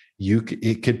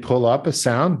 it could pull up a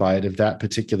sound bite of that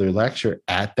particular lecture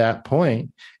at that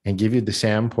point and give you the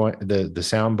sound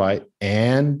bite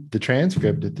and the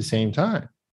transcript at the same time.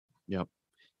 Yep,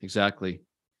 exactly.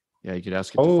 Yeah, you could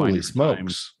ask it to find Holy your time.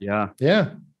 smokes. Yeah.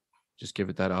 Just give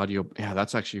it that audio. Yeah,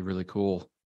 that's actually really cool.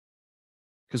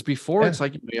 Because before it's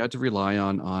like you had to rely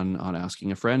on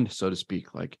asking a friend, so to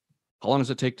speak. Like, how long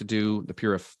does it take to do the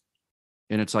Purif?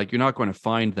 And it's like, you're not going to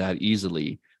find that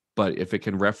easily. But if it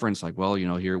can reference, like, well,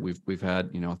 here we've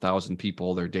had 1,000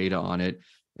 people, their data on it,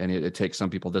 and it takes some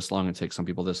people this long, and it takes some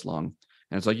people this long.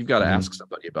 And it's like, you've got to ask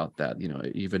somebody about that.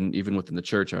 Even within the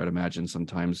church, I would imagine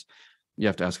sometimes you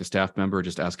have to ask a staff member, or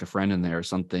just ask a friend in there or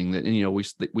something. That, and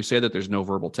we say that there's no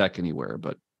verbal tech anywhere,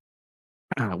 but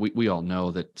we all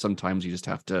know that sometimes you just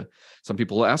have to. Some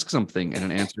people will ask something and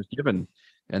an answer is given.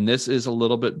 And this is a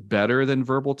little bit better than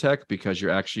verbal tech, because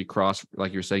you're actually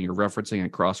like you're saying, you're referencing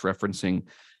and cross-referencing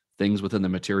things within the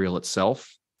material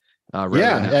itself.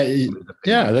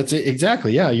 That's it,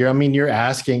 exactly. Yeah, you're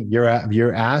asking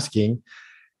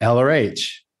L or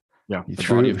H. Yeah, the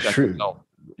body of tech itself.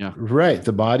 Yeah, right.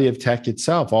 The body of tech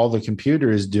itself. All the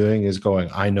computer is doing is going,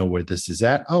 I know where this is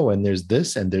at. Oh, and there's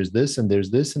this, and there's this, and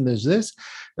there's this, and there's this.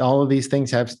 All of these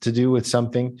things have to do with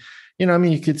something.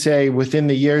 You could say within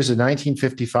the years of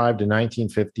 1955 to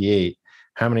 1958,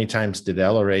 how many times did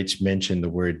L or H mention the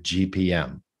word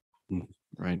GPM?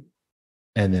 Right.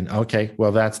 And then, okay,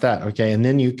 well, that's that. Okay. And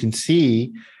then you can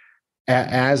see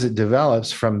as it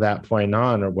develops from that point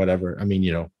on, or whatever. I mean,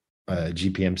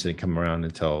 GPMs didn't come around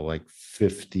until like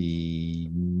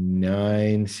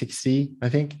 59, 60, I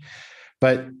think.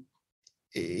 But,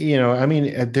 I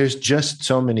mean, there's just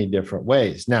so many different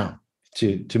ways. Now,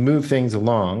 to move things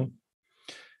along,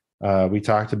 we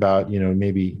talked about,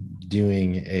 maybe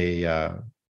doing a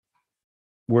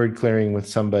word clearing with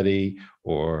somebody,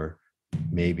 or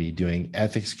maybe doing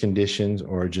ethics conditions,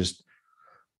 or just,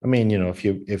 I mean, if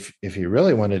you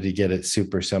really wanted to get it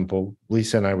super simple.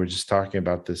 Lisa and I were just talking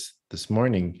about this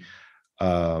morning.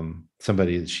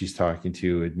 Somebody that she's talking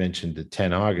to had mentioned the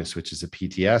 10 August, which is a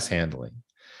PTS handling.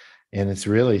 And it's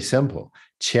really simple.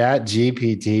 Chat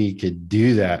GPT could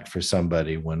do that for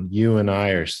somebody when you and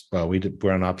I are, well,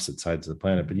 we're on opposite sides of the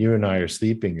planet, but you and I are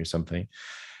sleeping or something.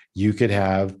 You could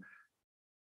have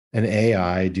an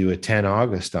AI do a 10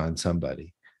 August on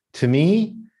somebody. To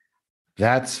me,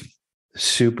 that's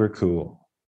super cool.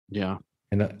 Yeah.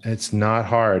 And it's not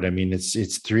hard. I mean,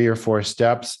 it's 3 or 4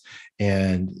 steps,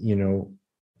 and,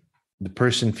 the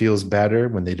person feels better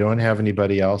when they don't have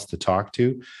anybody else to talk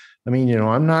to. I mean,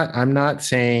 I'm not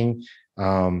saying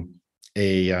an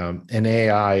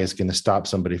AI is going to stop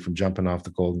somebody from jumping off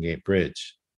the Golden Gate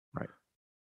Bridge, right?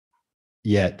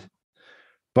 Yet,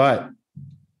 but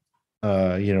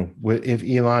if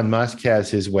Elon Musk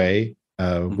has his way,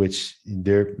 which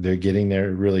they're getting there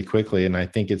really quickly, and I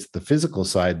think it's the physical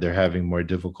side they're having more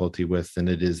difficulty with than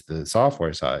it is the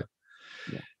software side.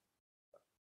 Yeah.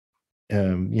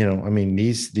 I mean,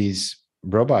 these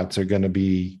robots are going to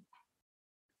be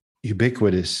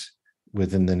ubiquitous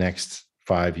within the next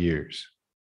 5 years.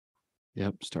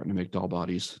 Yep, starting to make doll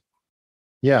bodies.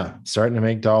 Yeah, starting to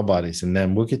make doll bodies, and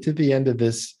then we'll get to the end of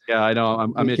this. Yeah, I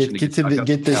know. I'm itching to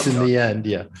get this in the end.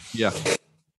 Yeah. Yeah.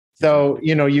 So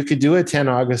you could do a 10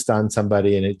 August on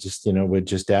somebody, and it just would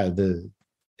just the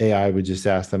AI would just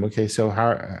ask them, okay, so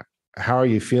how are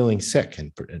you feeling sick?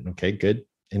 And okay, good.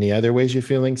 Any other ways you're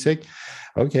feeling sick?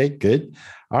 Okay, good.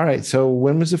 All right. So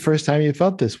when was the first time you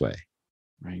felt this way?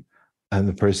 Right. And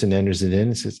the person enters it in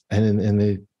and says, and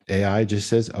the AI just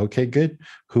says, okay, good.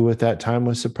 Who at that time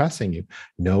was suppressing you?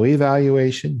 No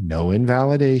evaluation, no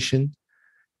invalidation.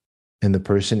 And the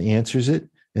person answers it,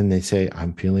 and they say,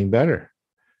 I'm feeling better.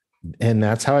 And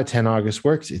that's how a 10 August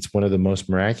works. It's one of the most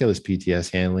miraculous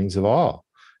PTS handlings of all.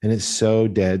 And it's so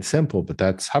dead simple, but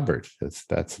that's Hubbard. That's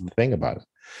the thing about it.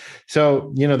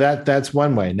 So, that's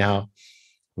one way. Now,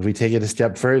 if we take it a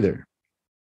step further,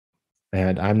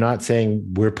 and I'm not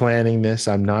saying we're planning this,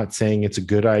 I'm not saying it's a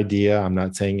good idea, I'm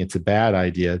not saying it's a bad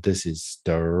idea. This is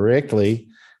strictly,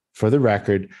 for the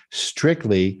record,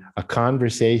 strictly a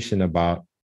conversation about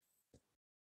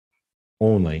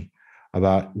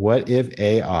what if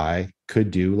AI could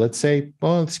do, let's say,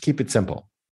 well, let's keep it simple.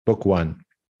 Book 1.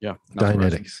 Yeah.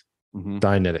 Dianetics.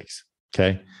 Dianetics.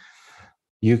 Okay.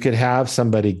 You could have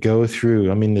somebody go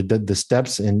through, I mean, the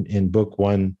steps in book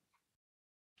one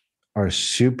are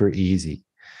super easy.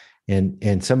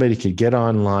 And somebody could get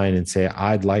online and say,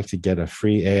 I'd like to get a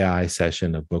free AI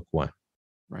session of book one.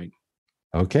 Right.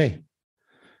 Okay.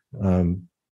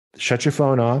 Shut your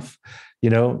phone off.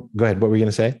 Go ahead. What were you going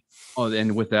to say? Oh,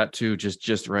 and with that too,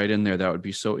 just right in there, that would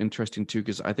be so interesting too,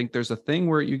 because I think there's a thing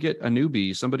where you get a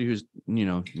newbie, somebody who's,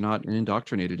 not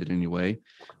indoctrinated in any way,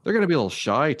 they're going to be a little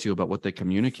shy too about what they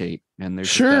communicate. And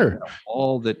there's just that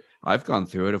all that I've gone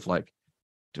through it of like,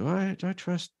 do I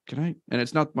trust? Can I? And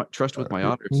it's not my trust with my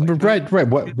auditors. Like, right.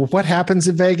 What happens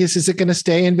in Vegas? Is it going to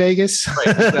stay in Vegas? Right,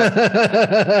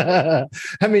 exactly.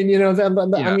 I mean,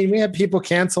 I mean, we have people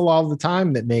cancel all the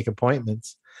time that make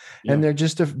appointments, and they're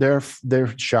just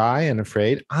they're shy and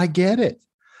afraid. I get it.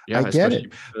 Yeah, I get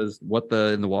it. Because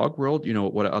in the WOG world,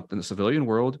 what out in the civilian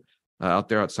world, out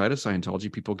there outside of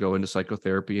Scientology, people go into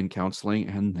psychotherapy and counseling,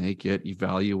 and they get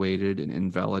evaluated and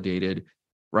invalidated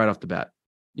right off the bat.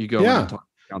 You go in and talk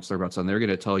counselor about something, they're going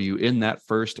to tell you in that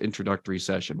first introductory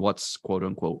session what's quote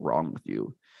unquote wrong with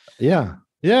you. Yeah.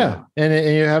 And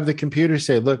you have the computer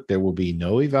say, look, there will be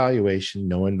no evaluation,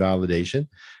 no invalidation.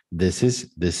 This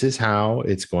is how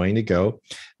it's going to go.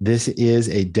 This is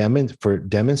for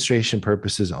demonstration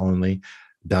purposes only,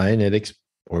 Dianetics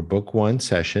or book one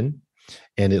session.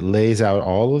 And it lays out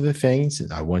all of the things.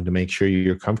 I wanted to make sure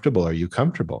you're comfortable. Are you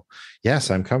comfortable? Yes,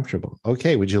 I'm comfortable.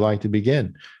 Okay. Would you like to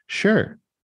begin? Sure.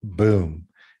 Boom.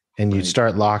 And you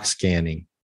start lock scanning,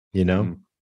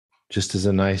 just as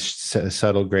a nice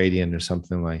subtle gradient or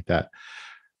something like that.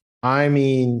 I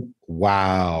mean,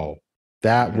 wow,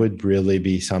 that would really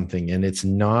be something. And it's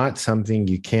not something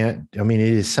it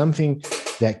is something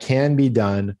that can be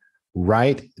done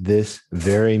right this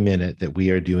very minute that we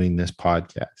are doing this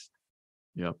podcast.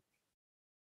 Yep.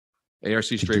 ARC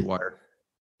straight wire.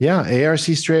 Yeah. ARC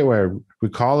straight wire.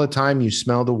 Recall a time you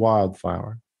smelled a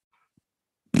wildflower.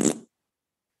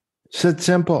 So it's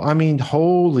simple. I mean,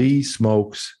 holy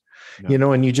smokes,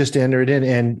 and you just enter it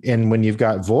in. And when you've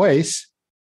got voice,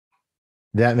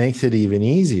 that makes it even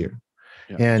easier.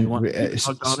 Yeah. And do you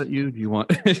want out at you? Do you want?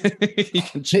 You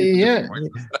can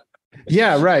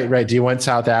right. Do you want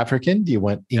South African? Do you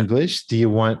want English? Do you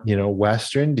want,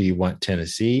 Western? Do you want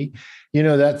Tennessee?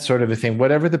 That sort of a thing,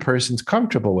 whatever the person's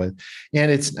comfortable with. And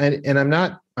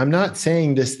I'm not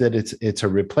saying this, that it's a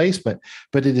replacement,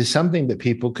 but it is something that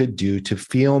people could do to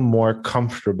feel more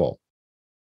comfortable.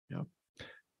 Yep.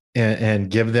 And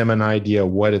give them an idea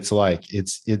of what it's like.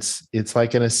 It's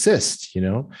like an assist,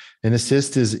 An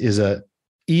assist is a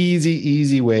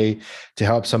easy way to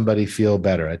help somebody feel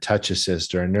better, a touch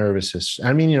assist or a nerve assist.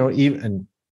 I mean, even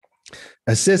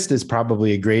assist is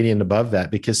probably a gradient above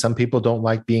that, because some people don't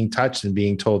like being touched and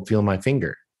being told, feel my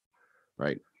finger.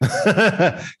 Right.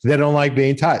 They don't like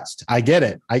being touched. I get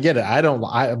it.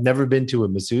 I've never been to a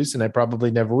masseuse, and I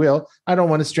probably never will. I don't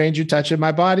want a stranger touching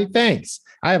my body. Thanks.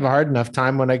 I have a hard enough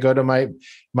time when I go to my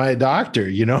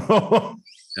doctor, turn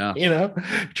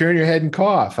your head and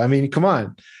cough. I mean, come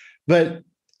on. But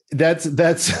that's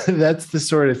the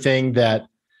sort of thing that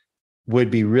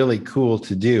would be really cool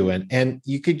to do. And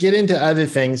you could get into other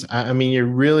things. I mean, you're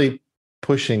really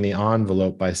pushing the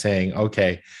envelope by saying,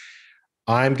 okay,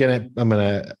 I'm going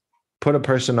to put a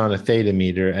person on a theta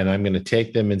meter, and I'm going to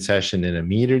take them in session in a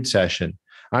metered session.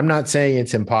 I'm not saying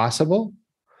it's impossible.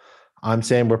 I'm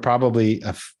saying we're probably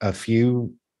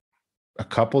a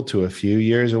couple to a few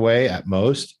years away at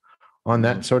most on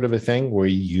that sort of a thing, where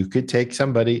you could take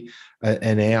somebody,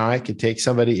 an AI could take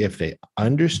somebody, if they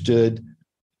understood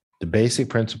the basic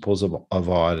principles of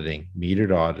auditing,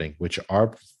 metered auditing, which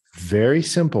are very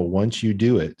simple once you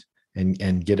do it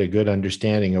and get a good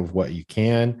understanding of what you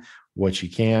can, what you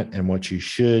can't, and what you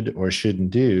should or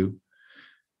shouldn't do.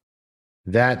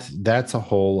 That's a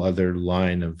whole other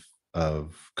line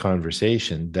of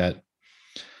conversation that,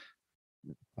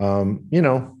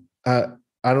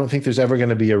 I don't think there's ever going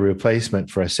to be a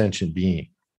replacement for a sentient being.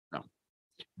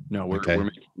 No,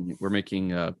 we're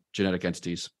making genetic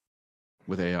entities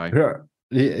with AI.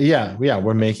 Yeah,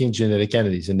 we're making genetic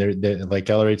entities, and they're like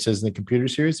Ellerate says in the computer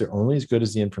series, they're only as good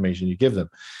as the information you give them.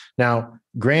 Now,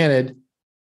 granted,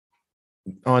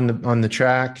 on the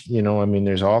track,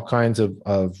 there's all kinds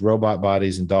of robot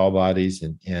bodies and doll bodies,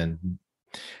 and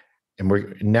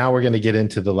we're going to get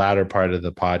into the latter part of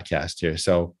the podcast here.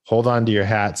 So hold on to your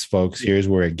hats, folks. Here's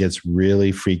where it gets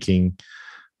really freaking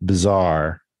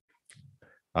bizarre.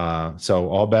 So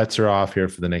all bets are off here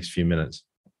for the next few minutes.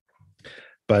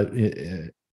 But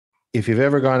if you've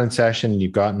ever gone in session and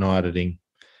you've gotten auditing,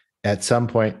 at some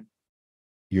point,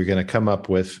 you're going to come up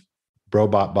with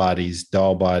robot bodies,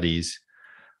 doll bodies,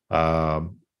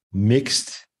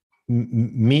 mixed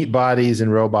meat bodies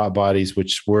and robot bodies,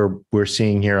 which we're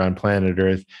seeing here on planet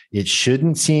Earth. It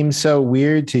shouldn't seem so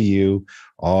weird to you.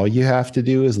 All you have to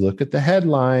do is look at the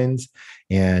headlines.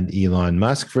 And Elon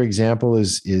Musk, for example,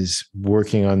 is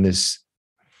working on this.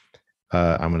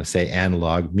 I'm going to say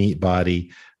analog meat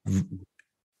body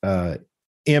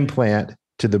implant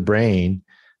to the brain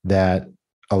that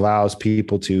allows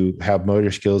people to have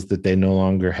motor skills that they no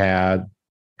longer had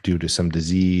due to some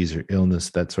disease or illness,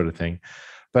 that sort of thing.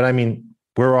 But I mean,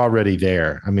 we're already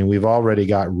there. I mean, we've already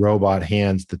got robot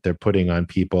hands that they're putting on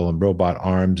people and robot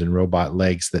arms and robot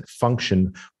legs that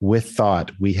function with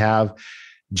thought. We have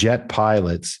jet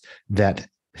pilots that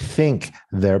think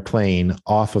they're playing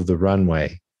off of the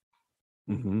runway.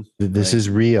 Mm-hmm. This is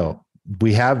real.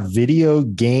 We have video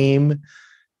game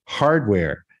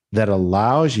hardware that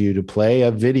allows you to play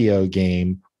a video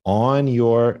game on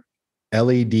your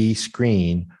LED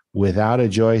screen without a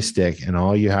joystick, and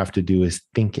all you have to do is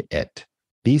think it.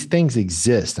 These things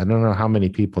exist. I don't know how many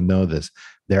people know this.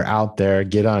 They're out there.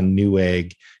 Get on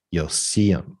Newegg. You'll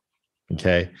see them.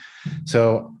 Okay.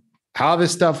 So how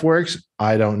this stuff works,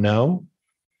 I don't know.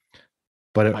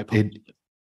 But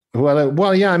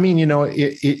yeah, I mean, you know,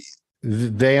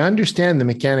 they understand the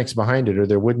mechanics behind it, or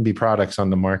there wouldn't be products on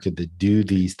the market that do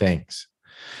these things.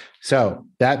 So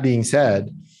that being said,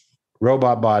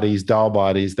 robot bodies, doll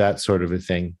bodies, that sort of a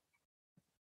thing.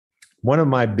 One of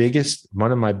my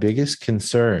biggest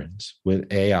concerns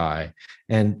with AI,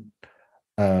 and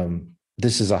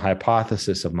this is a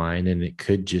hypothesis of mine, and it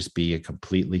could just be a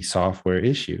completely software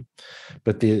issue.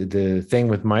 But the thing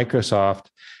with Microsoft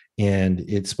and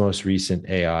its most recent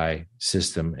AI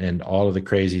system and all of the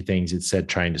crazy things it said,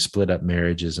 trying to split up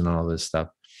marriages and all this stuff,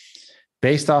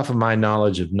 based off of my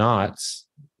knowledge of knots,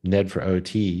 Ned for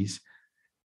OTs,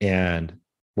 and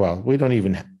well, we don't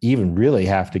even really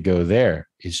have to go there.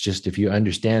 It's just if you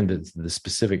understand the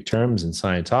specific terms in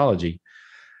Scientology,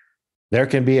 there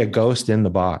can be a ghost in the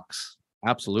box.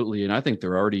 Absolutely. And I think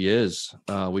there already is.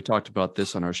 We talked about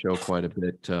this on our show quite a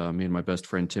bit. Me and my best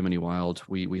friend, Timothy Wild,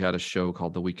 we had a show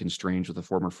called The Week in Strange with a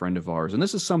former friend of ours. And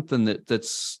this is something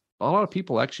that's a lot of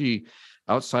people actually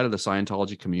outside of the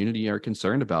Scientology community are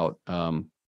concerned about,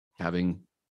 having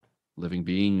living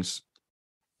beings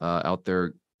out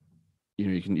there. You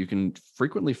know, you can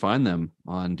frequently find them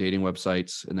on dating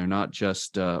websites, and they're not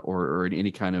just or in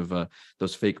any kind of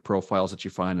those fake profiles that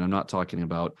you find. And I'm not talking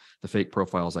about the fake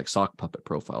profiles like sock puppet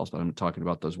profiles, but I'm talking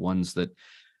about those ones that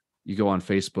you go on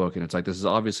Facebook and it's like, this is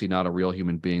obviously not a real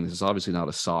human being. This is obviously not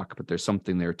a sock, but there's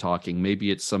something there talking. Maybe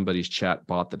it's somebody's chat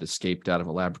bot that escaped out of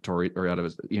a laboratory or out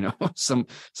of, you know,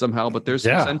 somehow, but there's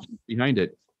some sentience behind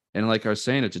it. And like I was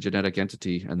saying, it's a genetic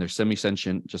entity, and they're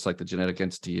semi-sentient, just like the genetic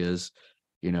entity is.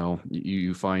 You know,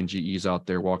 you find GEs out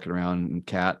there walking around in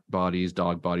cat bodies,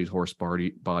 dog bodies, horse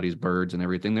bodies, birds, and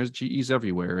everything. There's GEs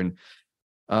everywhere. And,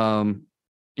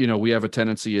 you know, we have a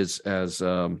tendency as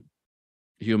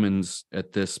humans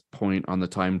at this point on the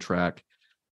time track,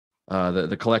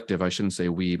 the collective, I shouldn't say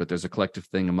we, but there's a collective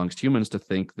thing amongst humans to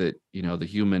think that, you know, the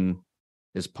human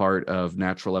is part of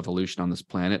natural evolution on this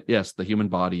planet. Yes, the human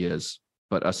body is,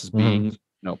 but us as beings,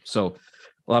 no. So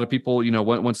a lot of people, you know,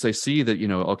 once they see that, you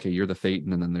know, okay, you're the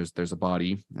Thetan, and then there's a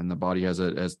body, and the body has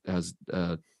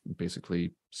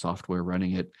basically software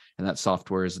running it, and that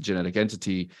software is a genetic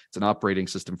entity. It's an operating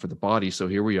system for the body. So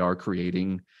here we are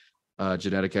creating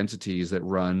genetic entities that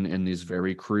run in these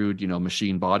very crude, you know,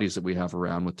 machine bodies that we have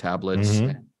around with tablets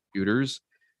and computers.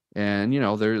 And, you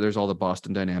know, there's all the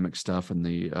Boston Dynamics stuff and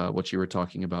the what you were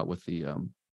talking about with the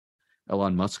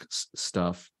Elon Musk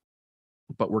stuff.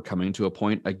 But we're coming to a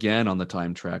point again on the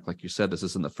time track. Like you said, this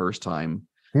isn't the first time.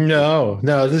 No,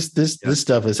 this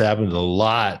stuff has happened a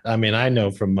lot. I mean, I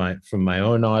know from my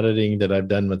own auditing that I've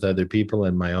done with other people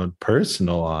and my own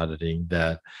personal auditing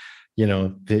that, you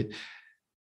know, that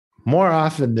more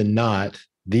often than not,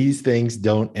 these things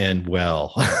don't end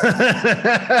well.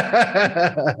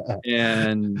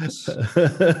 And it's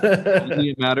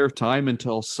only a matter of time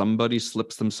until somebody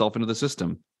slips themselves into the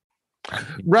system.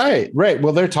 Right.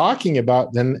 Well, they're talking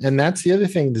about, and that's the other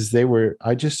thing is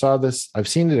I just saw this, I've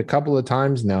seen it a couple of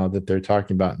times now that they're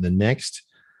talking about in the next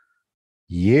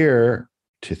year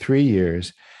to 3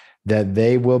 years that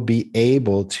they will be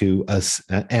able to,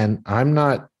 and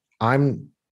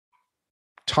I'm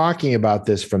talking about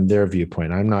this from their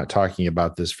viewpoint. I'm not talking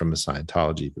about this from a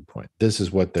Scientology viewpoint. This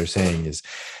is what they're saying is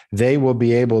they will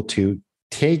be able to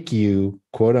take you,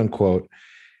 quote unquote,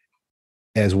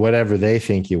 as whatever they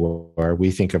think you are.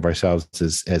 We think of ourselves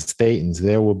as Thetans.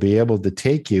 They will be able to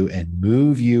take you and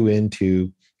move you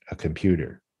into a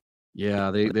computer.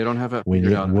 Yeah, they don't have it when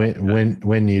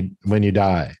you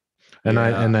die. And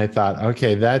I thought,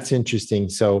 okay, that's interesting.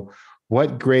 So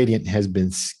what gradient has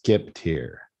been skipped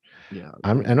here? Yeah.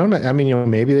 I don't know. I mean,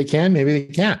 maybe they can, maybe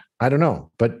they can't. I don't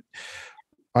know. But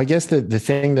I guess the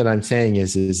thing that I'm saying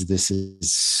is this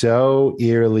is so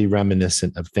eerily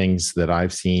reminiscent of things that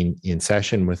I've seen in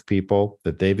session with people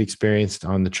that they've experienced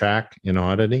on the track in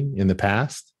auditing in the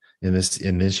past, in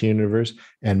this universe,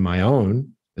 and my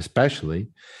own especially.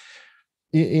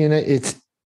 It's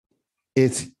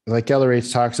like Ellery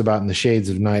talks about in the Shades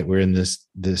of Night. We're in this,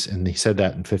 and he said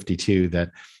that in 52,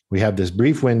 that we have this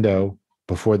brief window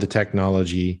before the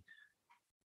technology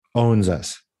owns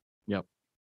us. Yep.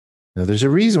 Now, there's a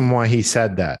reason why he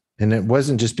said that. And it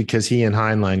wasn't just because he and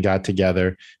Heinlein got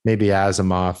together, maybe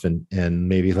Asimov and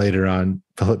maybe later on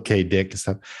Philip K. Dick and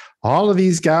stuff. All of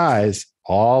these guys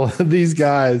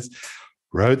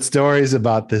wrote stories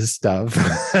about this stuff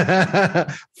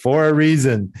for a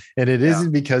reason. And it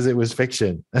isn't because it was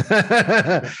fiction.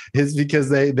 It's because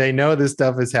they know this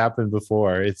stuff has happened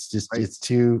before. It's just, it's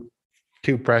too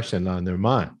prescient on their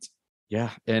minds. Yeah.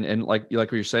 And like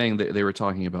what you're saying, they were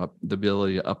talking about the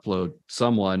ability to upload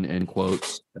someone in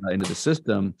quotes into the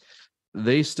system.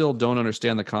 They still don't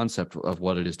understand the concept of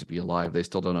what it is to be alive. They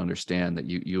still don't understand that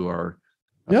you are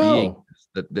a being,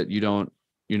 that you don't,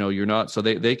 you're not. So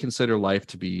they consider life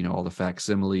to be, all the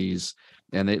facsimiles,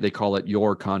 and they call it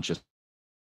your conscious.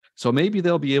 So maybe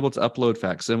they'll be able to upload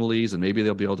facsimiles, and maybe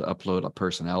they'll be able to upload a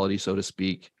personality, so to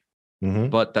speak. Mm-hmm.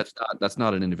 But that's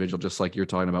not an individual, just like you're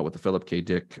talking about with the Philip K.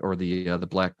 Dick or the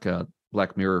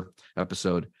Black Mirror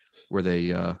episode, where they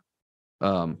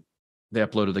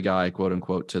uploaded the guy, quote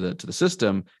unquote, to the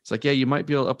system. It's like, yeah, you might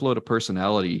be able to upload a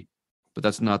personality, but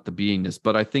that's not the beingness.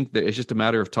 But I think that it's just a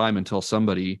matter of time until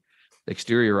somebody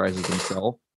exteriorizes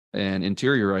himself and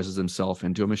interiorizes himself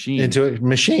into a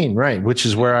machine. Right? Which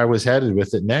is where I was headed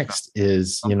with it next.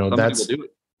 Is somebody will do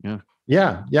it.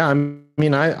 Yeah. I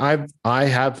mean, I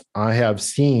have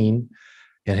seen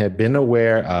and have been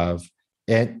aware of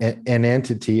an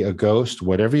entity, a ghost,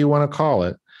 whatever you want to call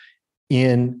it,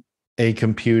 in a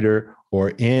computer or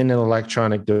in an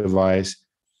electronic device.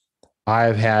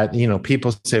 I've had,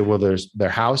 people say, well, their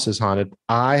house is haunted.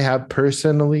 I have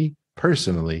personally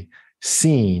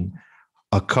seen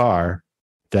a car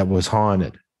that was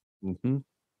haunted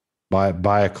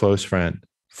by a close friend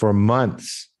for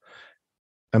months.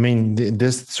 I mean,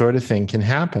 this sort of thing can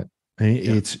happen.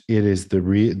 It is the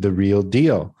real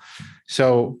deal.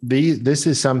 So this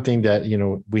is something that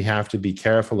we have to be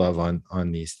careful of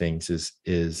on these things.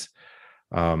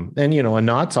 And a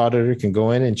NOTS auditor can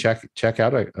go in and check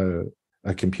out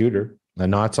a computer. A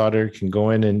NOTS auditor can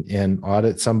go in and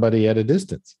audit somebody at a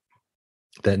distance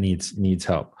that needs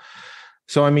help.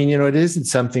 So I mean, it isn't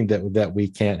something that we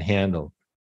can't handle,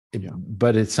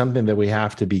 but it's something that we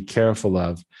have to be careful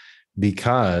of.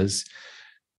 Because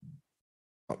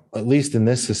at least in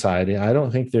this society, I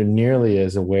don't think they're nearly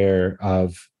as aware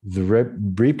of the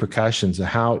repercussions of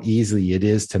how easily it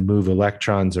is to move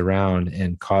electrons around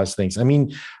and cause things. I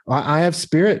mean, I have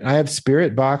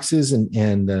spirit boxes and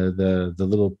the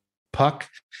little puck.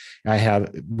 We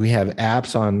have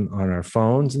apps on our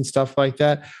phones and stuff like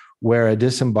that, where a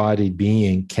disembodied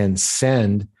being can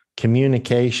send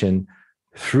communication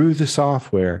through the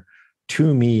software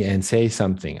to me and say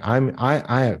something.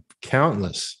 I have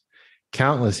countless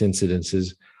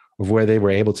incidences of where they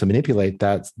were able to manipulate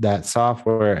that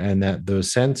software and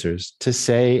those sensors to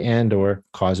say and or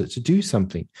cause it to do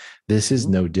something. This is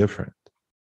no different.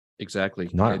 Exactly.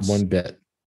 Not one bit.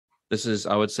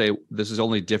 I would say this is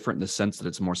only different in the sense that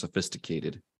it's more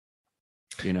sophisticated.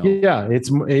 Yeah,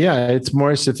 it's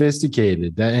more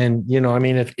sophisticated. And I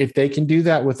mean, if they can do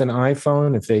that with an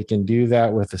iPhone, if they can do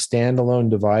that with a standalone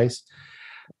device,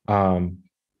 I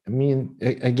mean,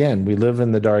 again, we live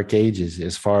in the dark ages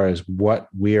as far as what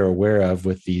we are aware of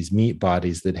with these meat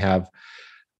bodies that have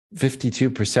 52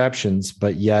 perceptions,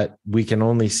 but yet we can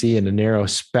only see in a narrow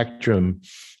spectrum,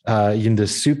 in the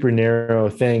super narrow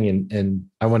thing. And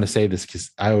I want to say this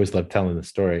because I always love telling the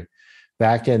story.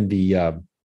 Back in the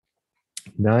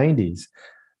 90s,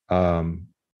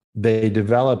 they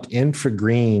developed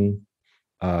infragreen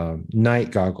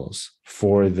night goggles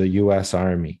for the U.S.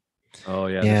 Army. Oh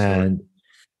yeah,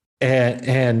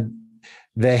 and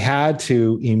they had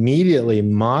to immediately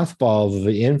mothball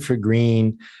the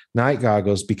infragreen night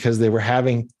goggles because they were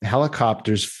having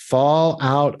helicopters fall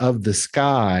out of the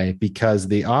sky because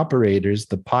the operators,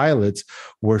 the pilots,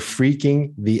 were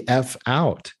freaking the F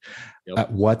out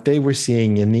at what they were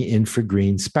seeing in the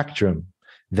infragreen spectrum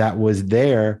that was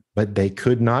there, but they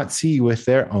could not see with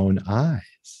their own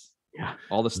eyes. Yeah,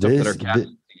 all the stuff that are cats.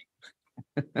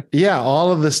 Yeah,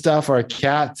 all of the stuff, our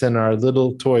cats and our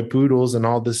little toy poodles and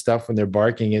all this stuff, when they're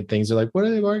barking at things, they're like, what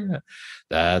are they barking at?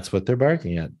 That's what they're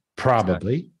barking at, probably.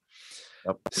 Exactly.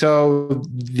 Yep. So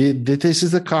this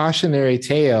is a cautionary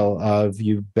tale of,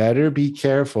 you better be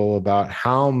careful about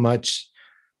how much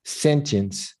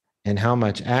sentience and how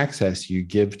much access you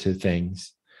give to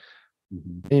things.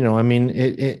 I mean,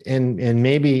 and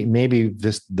maybe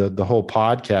this the whole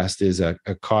podcast is a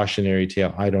cautionary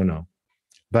tale. I don't know.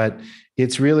 But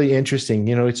it's really interesting.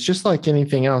 It's just like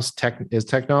anything else.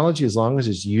 Technology, as long as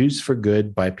it's used for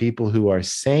good by people who are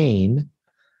sane,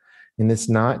 and it's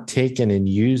not taken and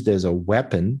used as a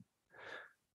weapon,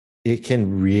 it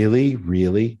can really,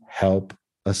 really help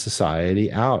a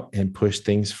society out and push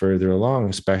things further along,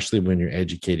 especially when you're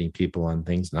educating people on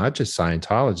things, not just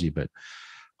Scientology, but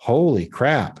holy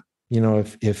crap.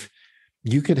 If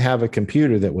you could have a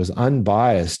computer that was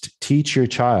unbiased, teach your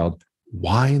child,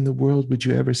 why in the world would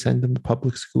you ever send them to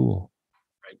public school?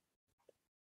 Right.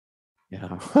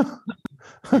 Yeah.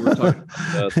 We were talking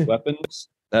about weapons.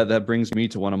 That brings me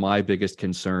to one of my biggest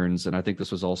concerns. And I think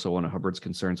this was also one of Hubbard's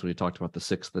concerns when he talked about the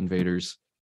sixth invaders.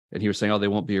 And he was saying, oh, they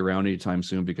won't be around anytime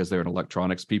soon because they're an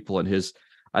electronics people. And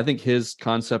I think his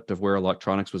concept of where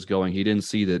electronics was going, he didn't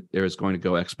see that it was going to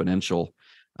go exponential.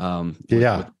 I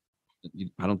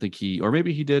don't think or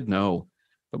maybe he did know.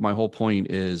 But my whole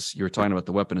point is, you're talking about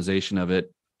the weaponization of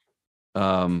it.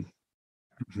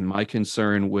 My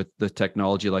concern with the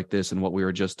technology like this and what we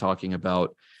were just talking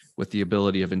about with the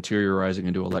ability of interiorizing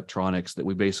into electronics, that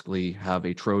we basically have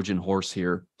a Trojan horse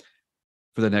here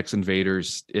for the next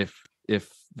invaders. If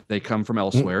they come from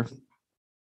elsewhere,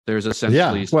 there's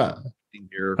essentially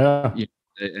here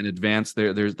in advance.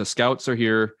 There's the scouts are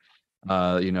here.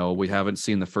 We haven't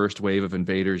seen the first wave of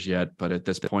invaders yet, but at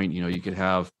this point, you could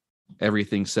have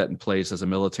everything set in place as a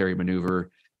military maneuver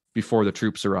before the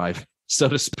troops arrive, so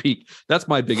to speak. That's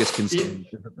my biggest concern.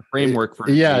 The framework for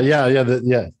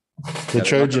the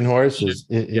Trojan horse is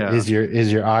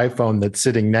your iPhone that's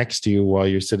sitting next to you while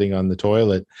you're sitting on the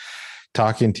toilet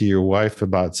talking to your wife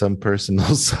about some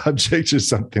personal subject or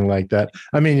something like that.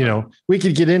 I mean, we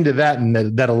could get into that,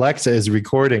 and that Alexa is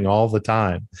recording all the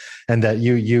time, and that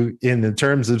you in the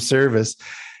terms of service,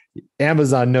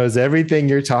 Amazon knows everything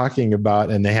you're talking about,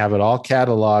 and they have it all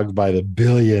cataloged by the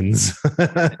billions.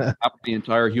 The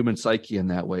entire human psyche in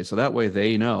that way. So that way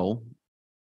they know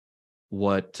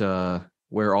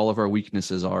where all of our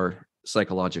weaknesses are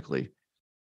psychologically,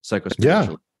 psychospiritually.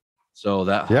 Yeah. So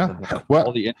that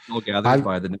all the intel gathered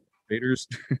by the invaders.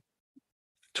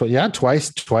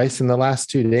 Twice in the last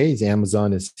 2 days,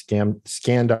 Amazon has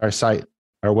scanned our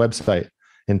website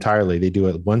entirely. They do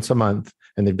it once a month,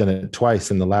 and they've done it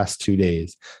twice in the last 2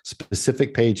 days,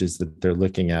 specific pages that they're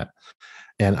looking at.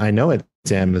 And I know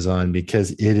it's Amazon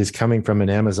because it is coming from an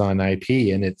Amazon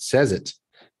IP, and it says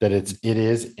that it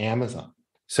is Amazon.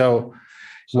 So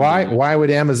why would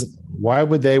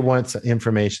they want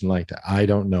information like that? I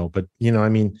don't know. But I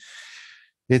mean,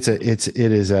 it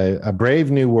is a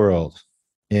brave new world.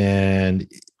 And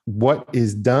what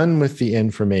is done with the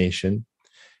information,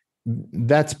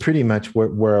 that's pretty much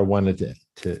where I wanted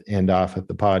to end off at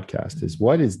the podcast, is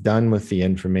what is done with the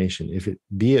information.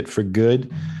 Be it for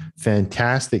good,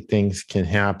 fantastic things can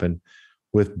happen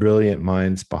with brilliant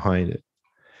minds behind it.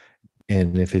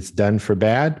 And if it's done for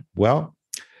bad, well,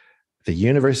 the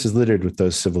universe is littered with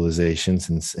those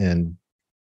civilizations, and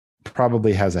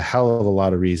probably has a hell of a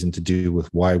lot of reason to do with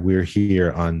why we're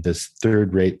here on this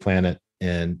third-rate planet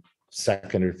and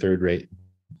second or third-rate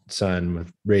sun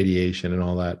with radiation and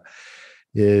all that.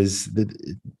 Is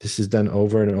that this is done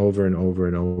over and over and over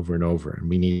and over and over, and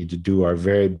we need to do our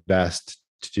very best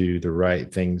to do the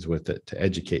right things with it, to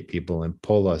educate people and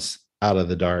pull us out of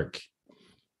the dark.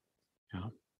 Yeah.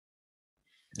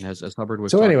 And as Hubbard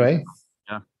was so anyway.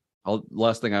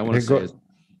 Last thing I want to say is,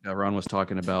 Ron was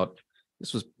talking about,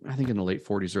 this was, I think, in the late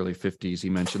 40s, early 50s. He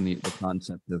mentioned the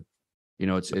concept of,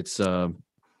 it's I'm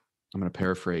going to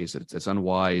paraphrase it. It's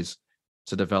unwise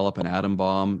to develop an atom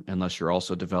bomb unless you're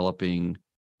also developing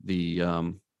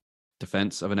the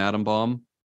defense of an atom bomb.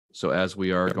 So as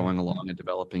we are going along and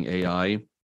developing AI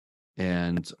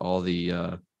and all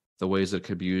the ways that it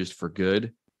could be used for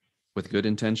good, with good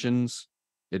intentions,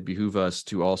 it behooves us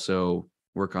to also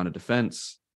work on a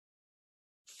defense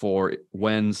for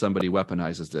when somebody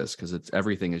weaponizes this, because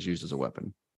everything is used as a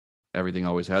weapon. Everything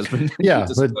always has been used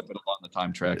as a weapon along the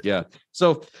time track. Yeah.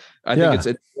 So I think it's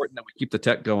important that we keep the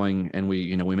tech going, and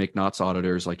we make NOTS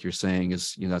auditors, like you're saying,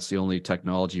 is that's the only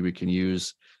technology we can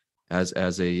use as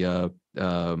a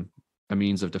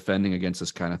means of defending against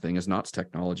this kind of thing, is NOTS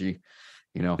technology.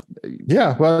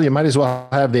 Yeah. Well, you might as well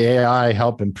have the AI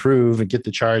help improve and get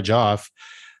the charge off.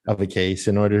 of a case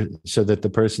in order so that the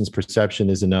person's perception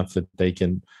is enough that they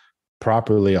can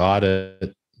properly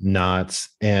audit knots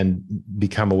and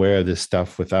become aware of this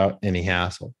stuff without any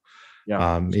hassle.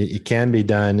 Yeah. It can be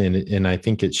done, and I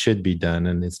think it should be done.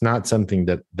 And it's not something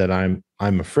that I'm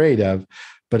afraid of,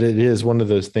 but it is one of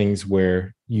those things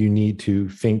where you need to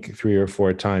think 3 or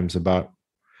 4 times about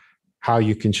how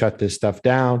you can shut this stuff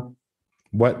down,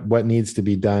 what needs to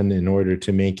be done in order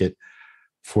to make it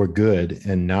for good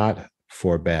and not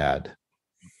for bad.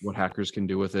 What hackers can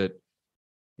do with it.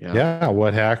 Yeah,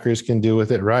 what hackers can do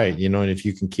with it, right? And if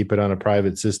you can keep it on a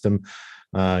private system,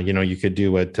 you could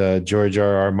do what George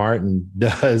R.R. Martin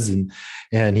does,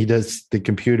 and he does the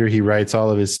computer he writes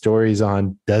all of his stories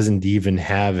on doesn't even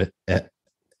have an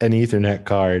Ethernet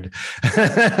card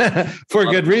for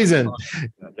good reason.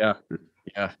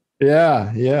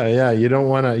 Yeah. You don't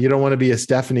want to be a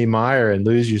Stephanie Meyer and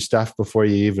lose your stuff before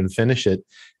you even finish it,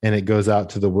 and it goes out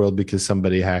to the world because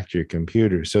somebody hacked your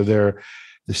computer. So the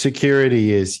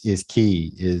security is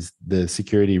key. Is the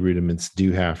security rudiments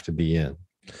do have to be in.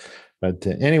 But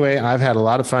anyway, I've had a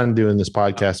lot of fun doing this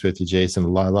podcast with you, Jason. A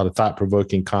lot of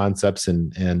thought-provoking concepts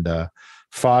and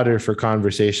fodder for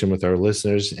conversation with our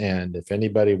listeners. And if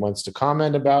anybody wants to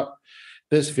comment about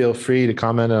this, feel free to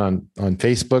comment on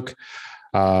Facebook.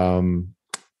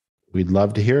 We'd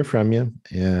love to hear from you.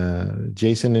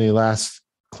 Jason, any last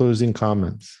closing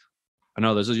comments? I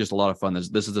know this is just a lot of fun.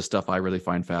 This is the stuff I really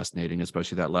find fascinating,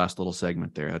 especially that last little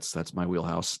segment there. That's my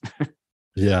wheelhouse.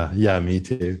 Yeah, me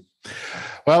too.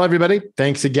 Well, everybody,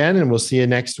 thanks again. And we'll see you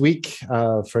next week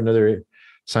for another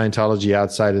Scientology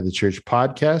Outside of the Church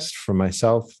podcast. For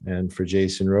myself and for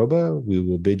Jason Roba, we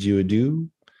will bid you adieu.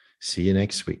 See you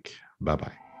next week.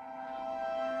 Bye-bye.